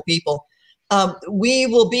wonderful people. We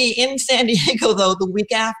will be in San Diego though the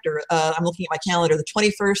week after. I'm looking at my calendar, the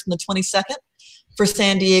 21st and the 22nd for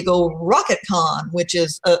San Diego Rocket Con, which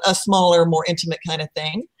is a smaller, more intimate kind of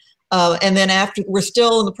thing. And then after, we're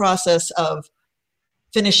still in the process of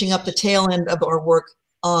finishing up the tail end of our work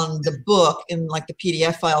on the book in like the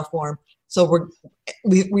PDF file form. So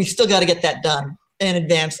we still got to get that done in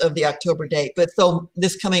advance of the October date. But so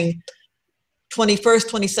this coming 21st,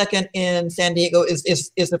 22nd in San Diego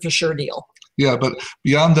is a for sure deal. Yeah, but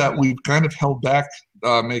beyond that, we've kind of held back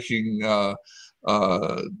making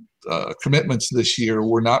commitments this year.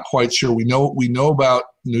 We're not quite sure. We know about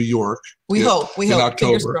New York. We hope. October.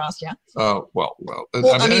 Fingers crossed. Yeah. Well.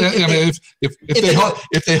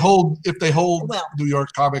 If they hold New York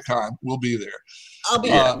Comic Con, we'll be there. I'll be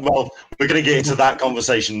there. Well, we're going to get into that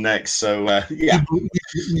conversation next. So yeah,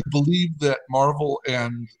 we believe that Marvel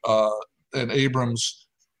and Abrams,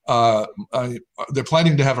 they're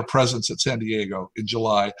planning to have a presence at San Diego in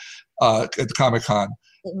July at the Comic Con.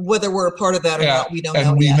 Whether we're a part of that or not, we don't know.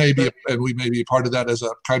 And we yet, may be a part of that as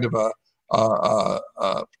a kind of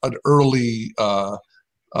an early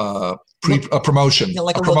promotion,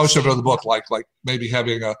 like a promotion of the book, like maybe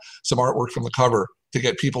having some artwork from the cover to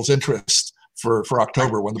get people's interest for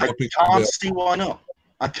October when the book becomes available.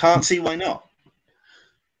 I can't see why not.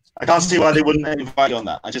 I can't see why they wouldn't invite you on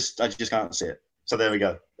that. I just can't see it. So there we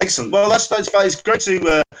go. Excellent. Well, that's it's great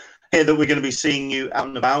to hear that we're going to be seeing you out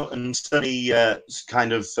and about, and certainly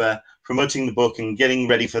kind of promoting the book and getting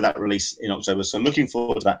ready for that release in October. So I'm looking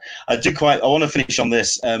forward to that. I want to finish on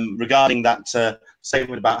this regarding that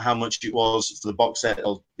statement about how much it was for the box set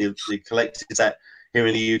or the collected set here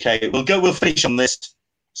in the UK. We'll finish on this.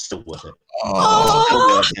 Still worth it. Still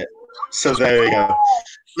worth it. So there we go.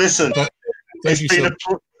 Listen,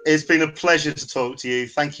 it's been a pleasure to talk to you.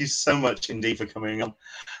 Thank you so much indeed for coming on.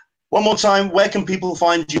 One more time, where can people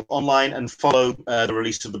find you online and follow the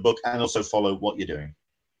release of the book and also follow what you're doing?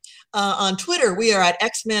 On Twitter, we are at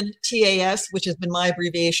X-Men TAS, which has been my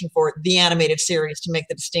abbreviation for the animated series to make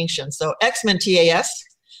the distinction. So X-Men TAS,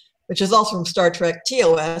 which is also from Star Trek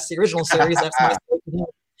TOS, the original series. That's my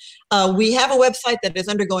we have a website that is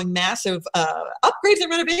undergoing massive upgrades and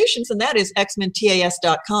renovations, and that is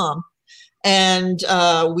xmentas.com. And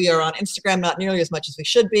we are on Instagram, not nearly as much as we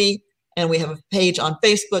should be. And we have a page on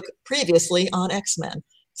Facebook, previously on X-Men.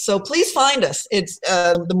 So please find us. It's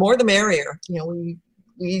the more the merrier. And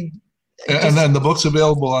then the book's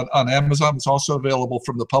available on Amazon. It's also available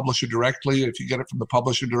from the publisher directly. If you get it from the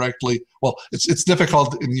publisher directly, well, it's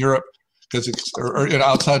difficult in Europe because it's or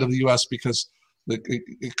outside of the U.S. because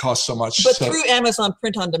it costs so much. But through Amazon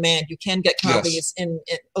Print on Demand, you can get copies in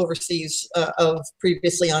overseas of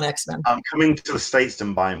previously on X-Men. I'm coming to the States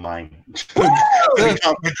and buying mine.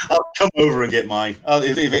 I'll come over and get mine.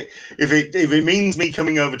 If it means me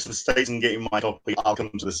coming over to the States and getting my copy, I'll come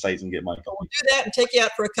to the States and get my copy. We'll do that and take you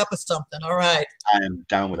out for a cup of something. All right. I am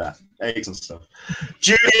down with that. Excellent stuff.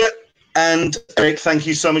 Julia and Eric, thank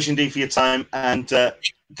you so much indeed for your time, and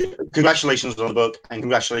congratulations on the book, and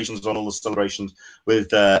congratulations on all the celebrations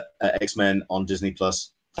with X-Men on Disney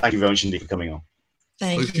Plus. Thank you very much indeed for coming on.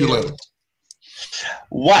 Thank you.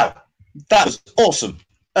 Wow, that was awesome.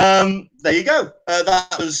 There you go.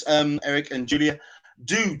 That was Eric and Julia.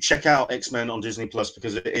 Do check out X-Men on Disney Plus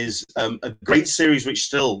because it is a great series which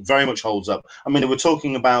still very much holds up. I mean, we're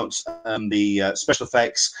talking about the special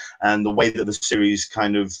effects and the way that the series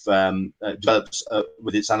kind of develops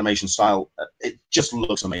with its animation style. It just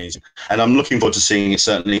looks amazing. And I'm looking forward to seeing it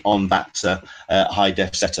certainly on that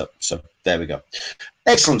high-def setup. So there we go.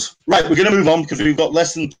 Excellent. Right, we're going to move on because we've got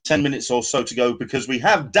less than 10 minutes or so to go because we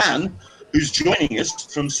have Dan, who's joining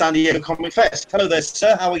us from San Diego Comic Fest. Hello there,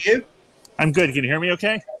 sir. How are you? I'm good. Can you hear me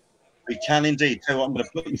okay? We can indeed. Tell you what, I'm going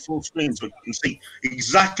to put you full screen so we can see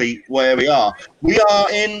exactly where we are. We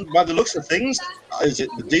are in, by the looks of things, is it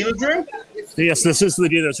the dealer's room? Yes, this is the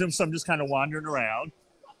dealer's room, so I'm just kind of wandering around.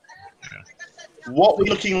 What we're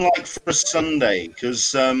looking like for a Sunday,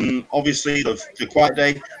 because obviously the Quiet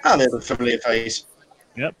Day, there's a familiar face.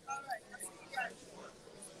 Yep.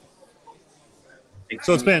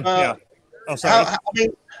 So it's been, yeah. Oh, sorry.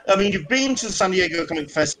 I mean, you've been to the San Diego Comic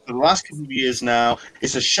Fest for the last couple of years now.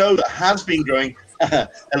 It's a show that has been growing.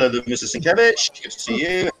 Hello, Mr. Sienkiewicz. Good to see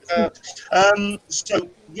you. So,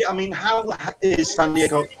 yeah, I mean, how is San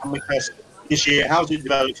Diego Comic Fest this year? How's it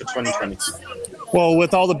developed for 2020? Well,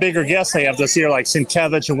 with all the bigger guests they have this year, like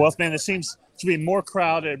Sienkiewicz and Wolfman, it seems to be more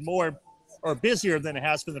crowded, more or busier than it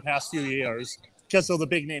has been the past few years because of the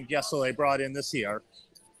big name guests that they brought in this year.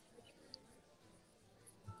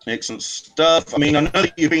 Excellent stuff. I mean, I know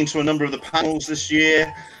that you've been to a number of the panels this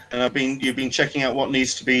year, and you've been checking out what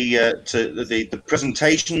needs to be to the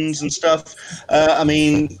presentations and stuff. I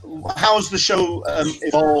mean, how has the show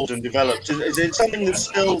evolved and developed? Is it something that's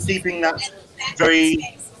still keeping that very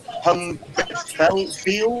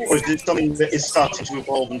feel, or is it something that is starting to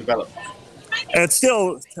evolve and develop? It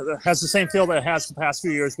still has the same feel that it has the past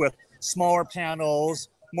few years, with smaller panels,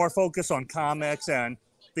 more focus on comics and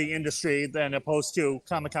the industry than opposed to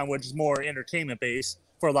Comic-Con, which is more entertainment-based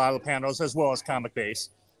for a lot of the panels, as well as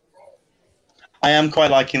comic-based. I am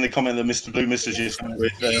quite liking the comment that Mr. Blue Message is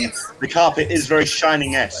with. The carpet is very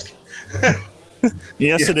Shining-esque.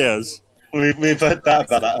 Yes, it is. We've heard that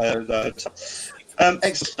about that.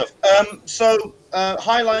 Excellent stuff. So,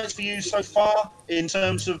 highlights for you so far in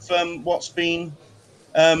terms of what's been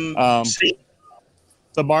seen?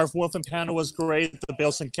 The Marv Wolfman panel was great. The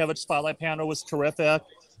Bill Sienkiewicz Spotlight panel was terrific.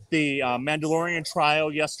 The Mandalorian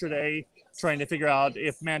trial yesterday, trying to figure out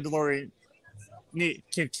if Mandalorian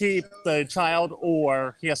can keep the child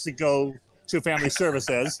or he has to go to family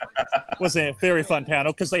services, was a very fun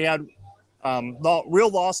panel because they had real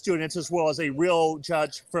law students as well as a real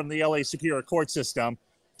judge from the LA Superior Court system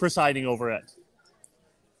presiding over it.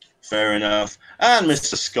 Fair enough. And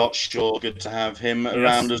Mr. Scott Shaw, good to have him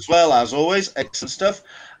around as well, as always. Excellent stuff.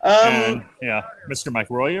 And, yeah, Mr. Mike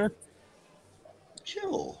Royer.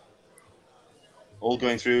 Cool. All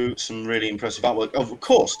going through some really impressive artwork, of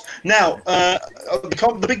course. Now,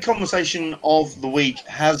 the big conversation of the week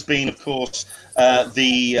has been, of course,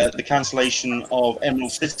 the cancellation of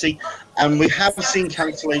Emerald City, and we have seen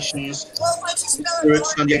cancellations through at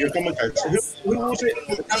San Diego Comic Con. So who was it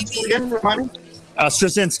that cancelled again? Remind me.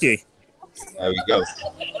 Straczynski. There we go.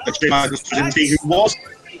 Michael Straczynski, who was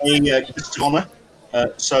a guest of honor.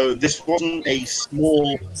 So this wasn't a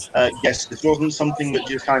small guest. This wasn't something that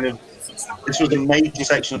just kind of. This was a major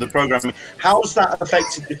section of the programming. How's that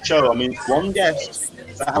affected the show? I mean, one guest.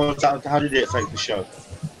 How did it affect the show?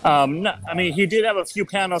 No, I mean, he did have a few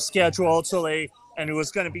panels scheduled, and he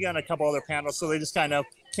was going to be on a couple other panels, so they just kind of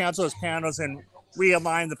canceled his panels and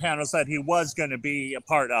realigned the panels that he was going to be a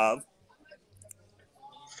part of.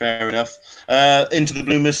 Fair enough. Into the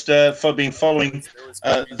Blue Mist, been following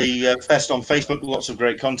the fest on Facebook. Lots of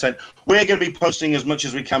great content. We're going to be posting as much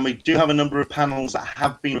as we can. We do have a number of panels that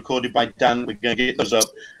have been recorded by Dan. We're going to get those up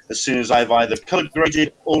as soon as I've either color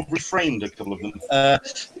graded or reframed a couple of them.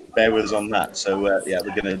 Bear with us on that. So, yeah,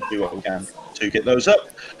 we're going to do what we can to get those up.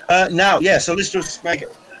 Now, yeah, so Lister Meg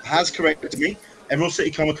has corrected me. Emerald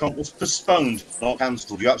City Comic Con was postponed, not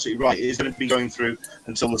cancelled. You're absolutely right. It is going to be going through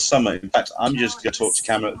until the summer. In fact, I'm just going to talk to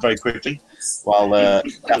camera very quickly while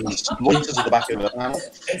Dan's loiters at the back of the panel.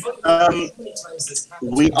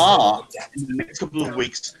 We are, in the next couple of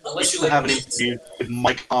weeks, we will have an interview with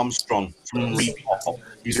Mike Armstrong from Repop.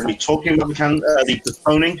 He's going to be talking about the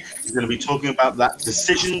postponing. He's going to be talking about that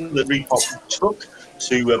decision that Repop took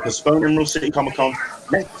to postpone Emerald City Comic Con.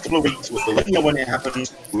 Next couple of weeks, we'll let you know when it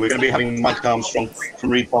happens. We're going to be having Mike Armstrong from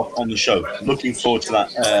Repop on the show. Looking forward to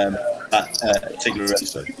that particular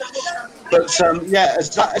episode. But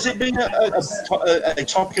has it been a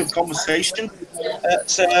topic of conversation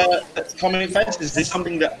at Comic Fest? Is this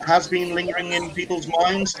something that has been lingering in people's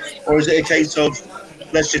minds, or is it a case of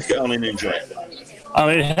let's just get on and enjoy it?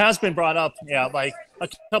 It has been brought up. Yeah, like a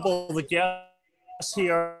couple of the guests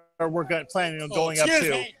here were planning on going up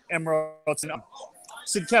to Emerald.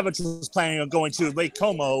 Sienkiewicz was planning on going to Lake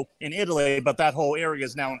Como in Italy, but that whole area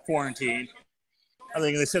is now in quarantine. I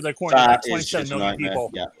think they said they're quarantined like 27 million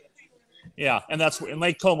people. Yeah, and and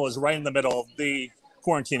Lake Como is right in the middle of the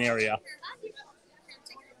quarantine area.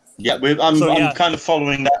 Yeah, I'm kind of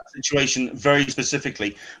following that situation very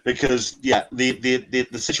specifically because the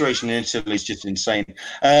situation in Italy is just insane.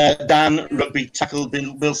 Dan rugby tackled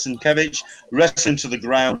Bill Sienkiewicz, wrestled him to the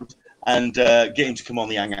ground, and get him to come on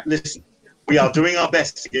the hangout. Listen, we are doing our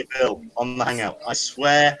best to get Bill on the hangout. I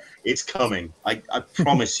swear it's coming. I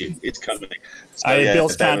promise you, it's coming. So, I have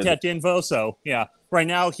Bill's contact info, so yeah. Right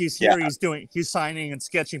now he's here. Yeah. He's signing and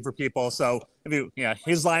sketching for people. So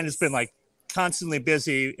his line has been like constantly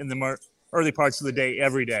busy in the early parts of the day,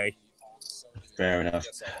 every day. Fair enough.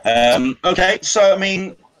 Okay, so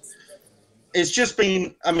it's just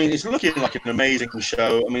been. It's looking like an amazing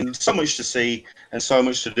show. So much to see and so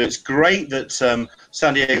much to do. It's great that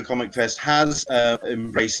San Diego Comic Fest has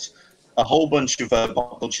embraced a whole bunch of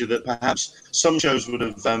pop culture that perhaps some shows would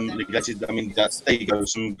have neglected. There you go.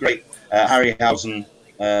 Some great Harryhausen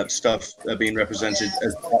stuff being represented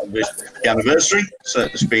as part of the anniversary. So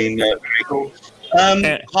it's been very cool. And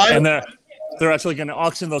they're actually going to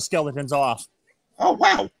auction those skeletons off. Oh,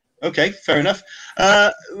 wow. Okay, fair enough.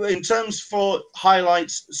 In terms for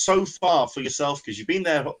highlights so far for yourself, because you've been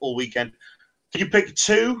there all weekend, can you pick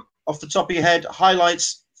two off the top of your head,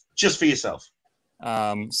 highlights just for yourself?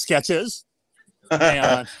 Sketches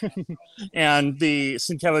and the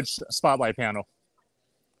Sienkiewicz spotlight panel.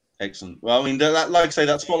 Excellent. Well, like I say,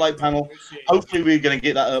 that spotlight panel, hopefully we're going to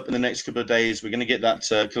get that up in the next couple of days. We're going to get that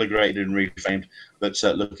calligrated and reframed, but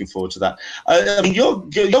looking forward to that. You're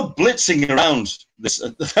blitzing around this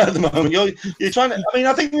at the moment. You're trying to,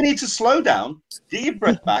 I think we need to slow down, get your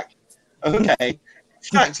breath back. Okay.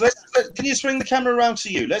 Max, can you swing the camera around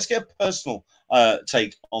to you? Let's get a personal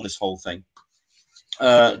take on this whole thing.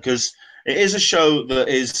 Because it is a show that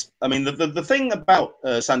is, the thing about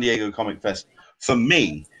San Diego Comic Fest, for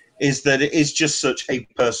me, is that it is just such a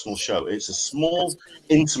personal show. It's a small,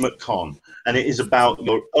 intimate con, and it is about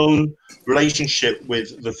your own relationship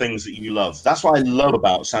with the things that you love. That's what I love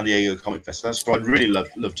about San Diego Comic Fest. That's why I really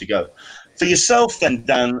love to go. For yourself then,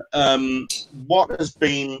 Dan, what has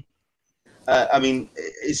been,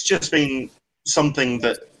 it's just been something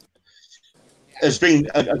that has been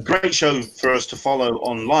a great show for us to follow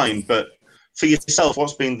online, but for yourself,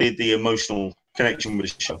 what's been the emotional connection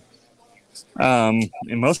with the show?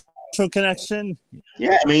 Emotional connection?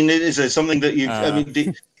 Yeah, is there something that you?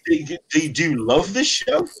 Do you love this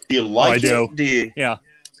show? Do you like it? I do. Do you? Yeah,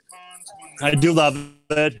 I do love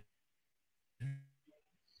it.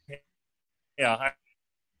 Yeah,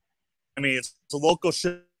 it's a local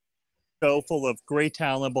show full of great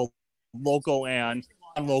talent, both local and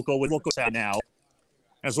non-local, with local now,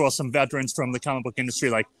 as well as some veterans from the comic book industry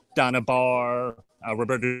like Donna Barr,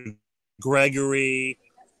 Roberto Gregory,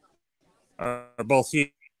 are both here.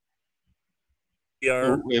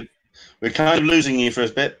 We're kind of losing you for a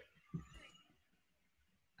bit.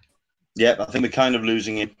 Yeah, I think we're kind of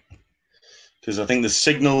losing you because I think the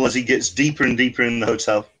signal as he gets deeper and deeper in the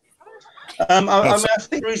hotel. I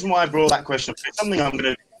think the reason why I brought that question up is something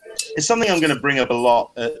I'm going to bring up a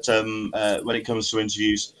lot at, when it comes to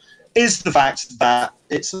interviews, is the fact that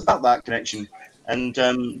it's about that connection and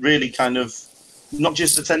really kind of not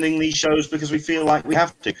just attending these shows because we feel like we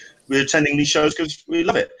have to. We're attending these shows because we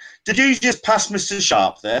love it. Did you just pass Mr.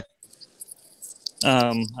 Sharp there?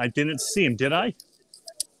 I didn't see him, did I?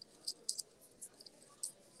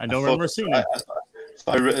 I don't remember seeing him.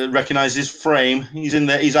 I recognize his frame. He's in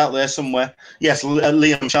there. He's out there somewhere. Yes,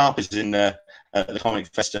 Liam Sharp is in the Comic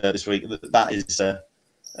Fest this week. That is,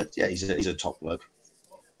 he's a top bloke.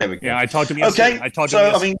 There we go. Yeah, I talked to him yesterday. Okay,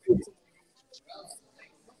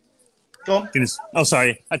 Go on. Oh,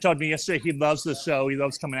 sorry. I told him yesterday he loves the show. He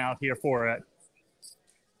loves coming out here for it.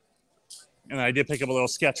 And I did pick up a little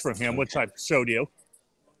sketch from him, which I showed you.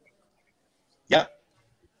 Yeah.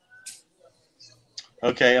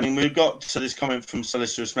 Okay, I mean, we've got this comment from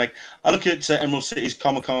Solicitous Meg. I look at Emerald City's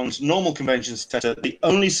Comic-Con's normal convention center. The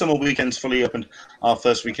only summer weekends fully opened are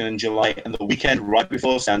first weekend in July and the weekend right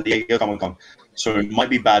before San Diego Comic-Con. So it might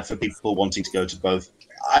be bad for people wanting to go to both.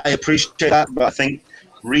 I appreciate that, but I think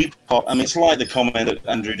Repop, I mean, it's like the comment that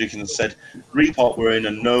Andrew Dickens said, Repop were in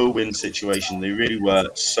a no-win situation. They really were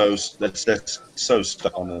so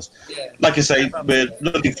stuck on us. Like I say, we're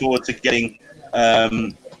looking forward to getting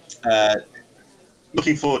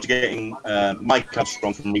Mike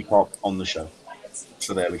Armstrong from Repop on the show.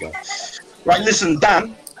 So there we go. Right, listen,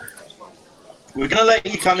 Dan, we're going to let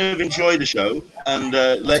you kind of enjoy the show and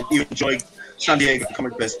let you enjoy San Diego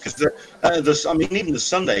Comic Fest, because I mean, even the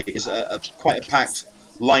Sunday is quite a packed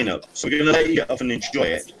lineup. So we're going to let you get off and enjoy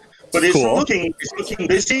it. But it's Cool. looking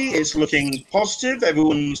busy. It's looking positive.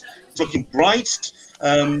 Everyone's looking bright,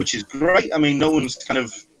 which is great. I mean, no one's kind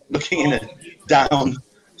of looking in a down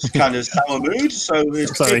kind of sour mood. So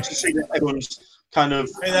it's good to see that everyone's kind of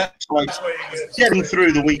like getting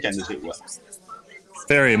through the weekend, as it were.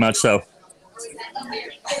 Very much so.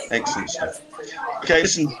 Excellent stuff. Okay,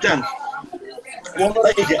 listen, Dan, we'll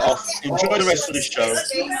let you get off. Enjoy the rest of the show.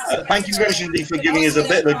 Thank you very much for giving us a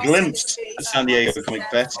bit of a glimpse at San Diego Comic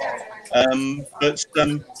Fest. But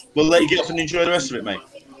we'll let you get off and enjoy the rest of it, mate.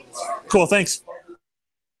 Cool, thanks.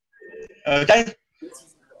 Okay.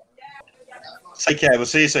 Take care. We'll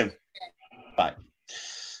see you soon. Bye.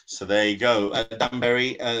 So there you go. Dan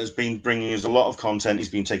Berry has been bringing us a lot of content. He's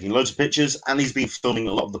been taking loads of pictures and he's been filming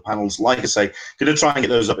a lot of the panels. Like I say, going to try and get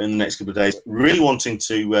those up in the next couple of days. Really wanting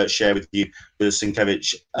to share with you the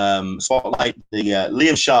Sienkiewicz Spotlight, the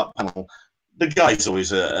Liam Sharp panel. The guy's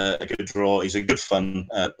always a good draw. He's a good fun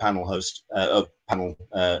panel host, panel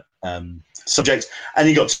subject. And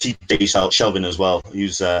you got T. Davey Shelvin as well,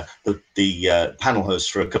 who's the panel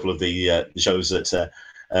host for a couple of the shows at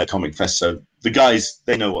Comic Fest. So the guys,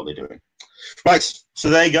 they know what they're doing. Right,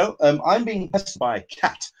 so there you go. I'm being pestered by a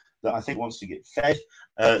cat that I think wants to get fed.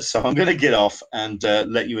 So I'm going to get off and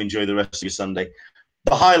let you enjoy the rest of your Sunday.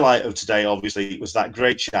 The highlight of today, obviously, was that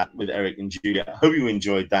great chat with Eric and Julia. I hope you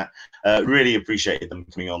enjoyed that. Really appreciated them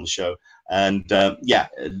coming on the show. And yeah,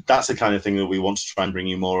 that's the kind of thing that we want to try and bring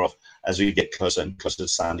you more of as we get closer and closer to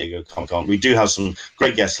San Diego Comic-Con. We do have some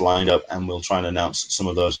great guests lined up, and we'll try and announce some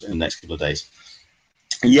of those in the next couple of days.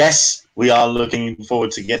 Yes, we are looking forward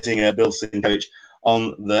to getting Bill Sienkiewicz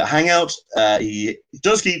on the Hangout. He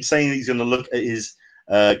does keep saying he's going to look at his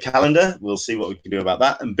calendar. We'll see what we can do about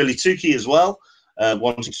that. And Billy Tukey as well,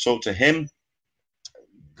 wanting to talk to him.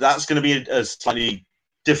 That's going to be a slightly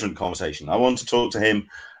different conversation. I want to talk to him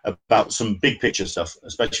about some big picture stuff,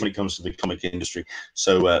 especially when it comes to the comic industry.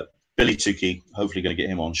 So Billy Tukey, hopefully going to get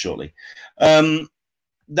him on shortly.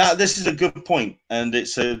 This is a good point, and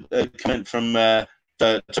it's a comment from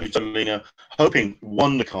Toby Tolino, hoping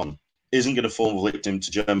WonderCon isn't going to fall victim to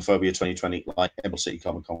Germophobia 2020 like Emerald City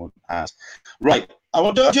Comic Con has. Right,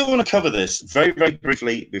 I do want to cover this very, very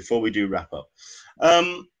briefly before we do wrap up.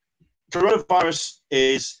 Coronavirus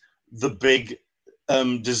is the big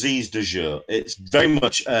disease du jour. It's very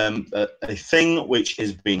much a thing which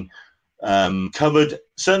is being covered,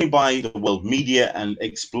 certainly by the world media, and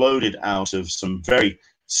exploded out of some very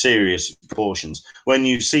serious proportions. When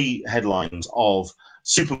you see headlines of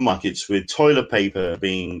supermarkets with toilet paper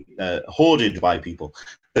being hoarded by people,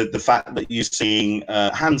 the fact that you're seeing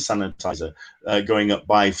hand sanitizer going up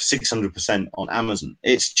by 600% on Amazon,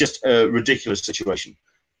 it's just a ridiculous situation.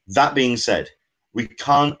 That being said, we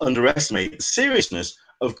can't underestimate the seriousness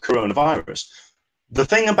of coronavirus. The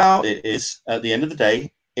thing about it is, at the end of the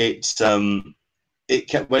day, when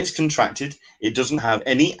it's contracted, it doesn't have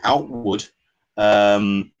any outward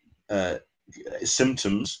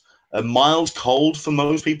symptoms. A mild cold for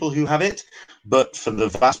most people who have it, but for the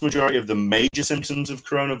vast majority of the major symptoms of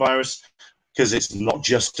coronavirus, because it's not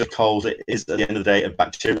just a cold, it is at the end of the day a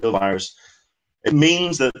bacterial virus. It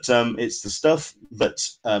means that it's the stuff that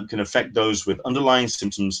can affect those with underlying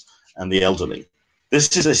symptoms and the elderly.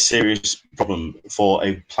 This is a serious problem for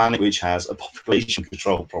a planet which has a population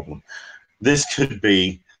control problem. This could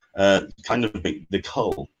be kind of the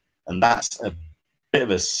cull, and that's a bit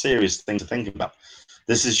of a serious thing to think about.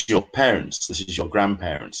 This is your parents, this is your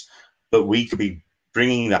grandparents, but we could be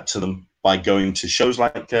bringing that to them by going to shows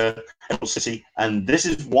like Emerald City, and this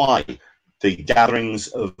is why the gatherings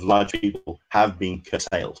of large people have been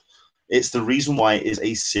curtailed. It's the reason why it is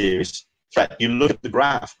a serious threat. You look at the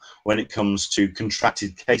graph when it comes to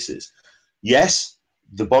contracted cases. Yes,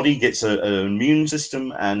 the body gets an immune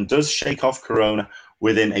system and does shake off corona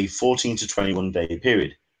within a 14 to 21 day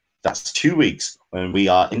period. That's 2 weeks when we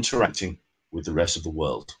are interacting with the rest of the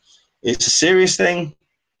world. It's a serious thing.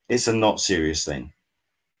 It's a not serious thing.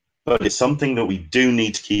 But it's something that we do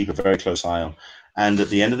need to keep a very close eye on. And at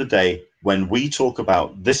the end of the day, when we talk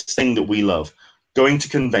about this thing that we love, going to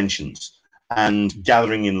conventions and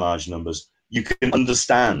gathering in large numbers, you can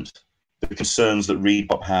understand the concerns that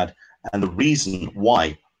ReedPop had and the reason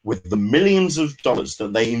why, with the millions of dollars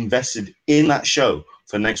that they invested in that show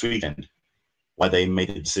for next weekend, why they made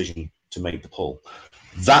a decision to make the poll.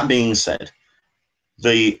 That being said,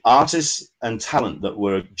 the artists and talent that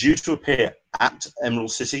were due to appear at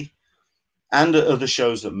Emerald City and at other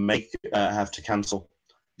shows that may have to cancel,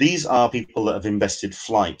 these are people that have invested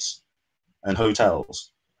flights and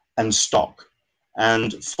hotels and stock.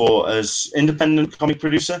 And for as independent comic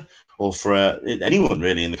producer, or for anyone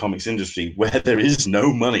really in the comics industry where there is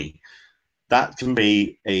no money, that can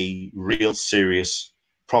be a real serious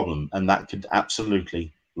problem, and that could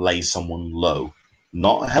absolutely lay someone low,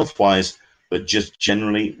 not health-wise, but just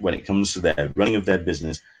generally when it comes to their running of their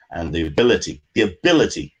business and the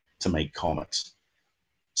ability to make comics.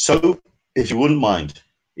 So if you wouldn't mind,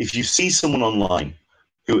 if you see someone online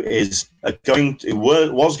who is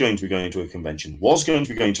was going to be going to a convention, was going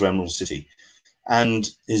to be going to Emerald City, and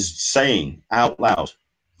is saying out loud,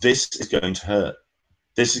 this is going to hurt.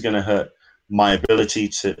 This is going to hurt my ability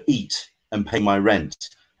to eat and pay my rent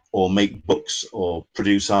or make books or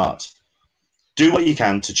produce art. Do what you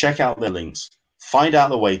can to check out their links, find out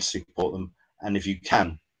the way to support them, and if you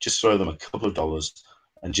can, just throw them a couple of dollars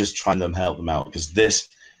and just try and help them out, because this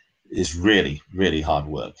is really, really hard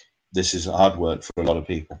work. This is hard work for a lot of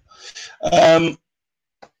people.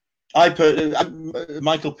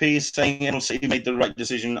 Michael P is saying NLC made the right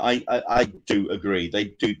decision. I do agree. They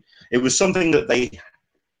do. It was something that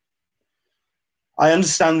I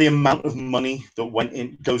understand the amount of money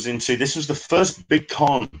that goes into. This was the first big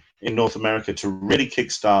con in North America to really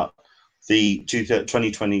kickstart the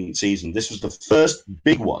 2020 season. This was the first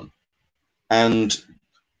big one, and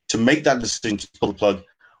to make that decision to pull the plug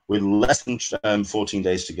with less than 14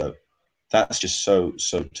 days to go, that's just so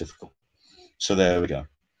difficult. So there we go.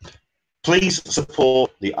 Please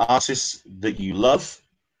support the artists that you love.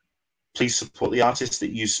 Please support the artists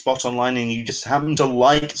that you spot online and you just happen to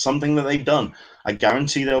like something that they've done. I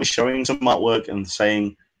guarantee they'll be showing some artwork and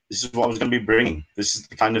saying, this is what I was going to be bringing. This is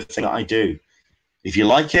the kind of thing that I do. If you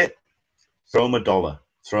like it, throw them $1.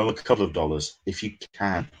 Throw them a couple of dollars if you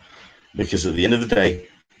can. Because at the end of the day,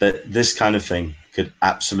 this kind of thing could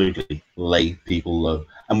absolutely lay people low.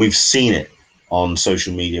 And we've seen it on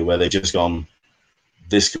social media where they've just gone,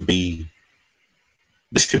 this could be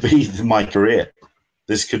my career.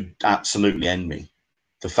 This could absolutely end me.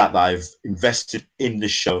 The fact that I've invested in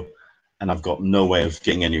this show and I've got no way of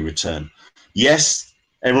getting any return. Yes,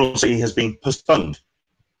 Emerald City has been postponed,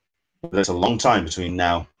 but there's a long time between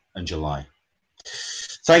now and July.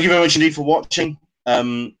 Thank you very much indeed for watching.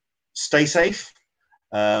 Stay safe.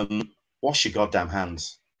 Wash your goddamn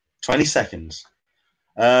hands. 20 seconds.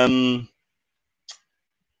 I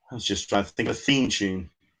was just trying to think of a theme tune.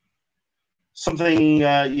 Something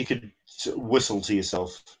you could whistle to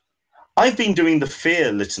yourself. I've been doing the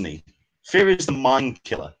Fear litany. Fear is the mind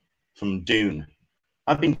killer from Dune.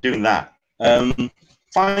 I've been doing that.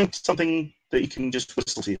 Find something that you can just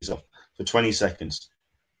whistle to yourself for 20 seconds.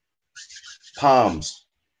 Palms,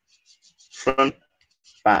 front,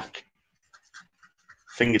 back,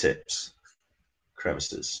 fingertips,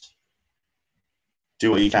 crevices.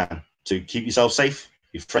 Do what you can to keep yourself safe,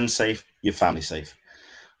 your friends safe, your family safe.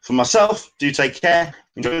 For myself, do take care.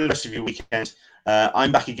 Enjoy the rest of your weekend.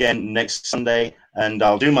 I'm back again next Sunday, and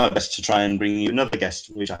I'll do my best to try and bring you another guest,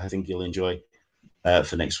 which I think you'll enjoy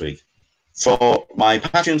for next week. For my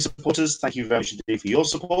Patreon supporters, thank you very much indeed for your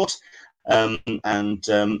support. I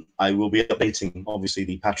will be updating, obviously,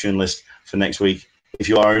 the Patreon list for next week. If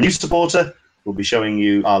you are a new supporter, we'll be showing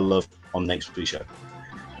you our love on next week's show.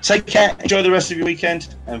 Take care. Enjoy the rest of your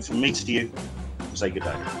weekend. And from me to you, say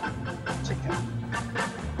goodbye. Take care.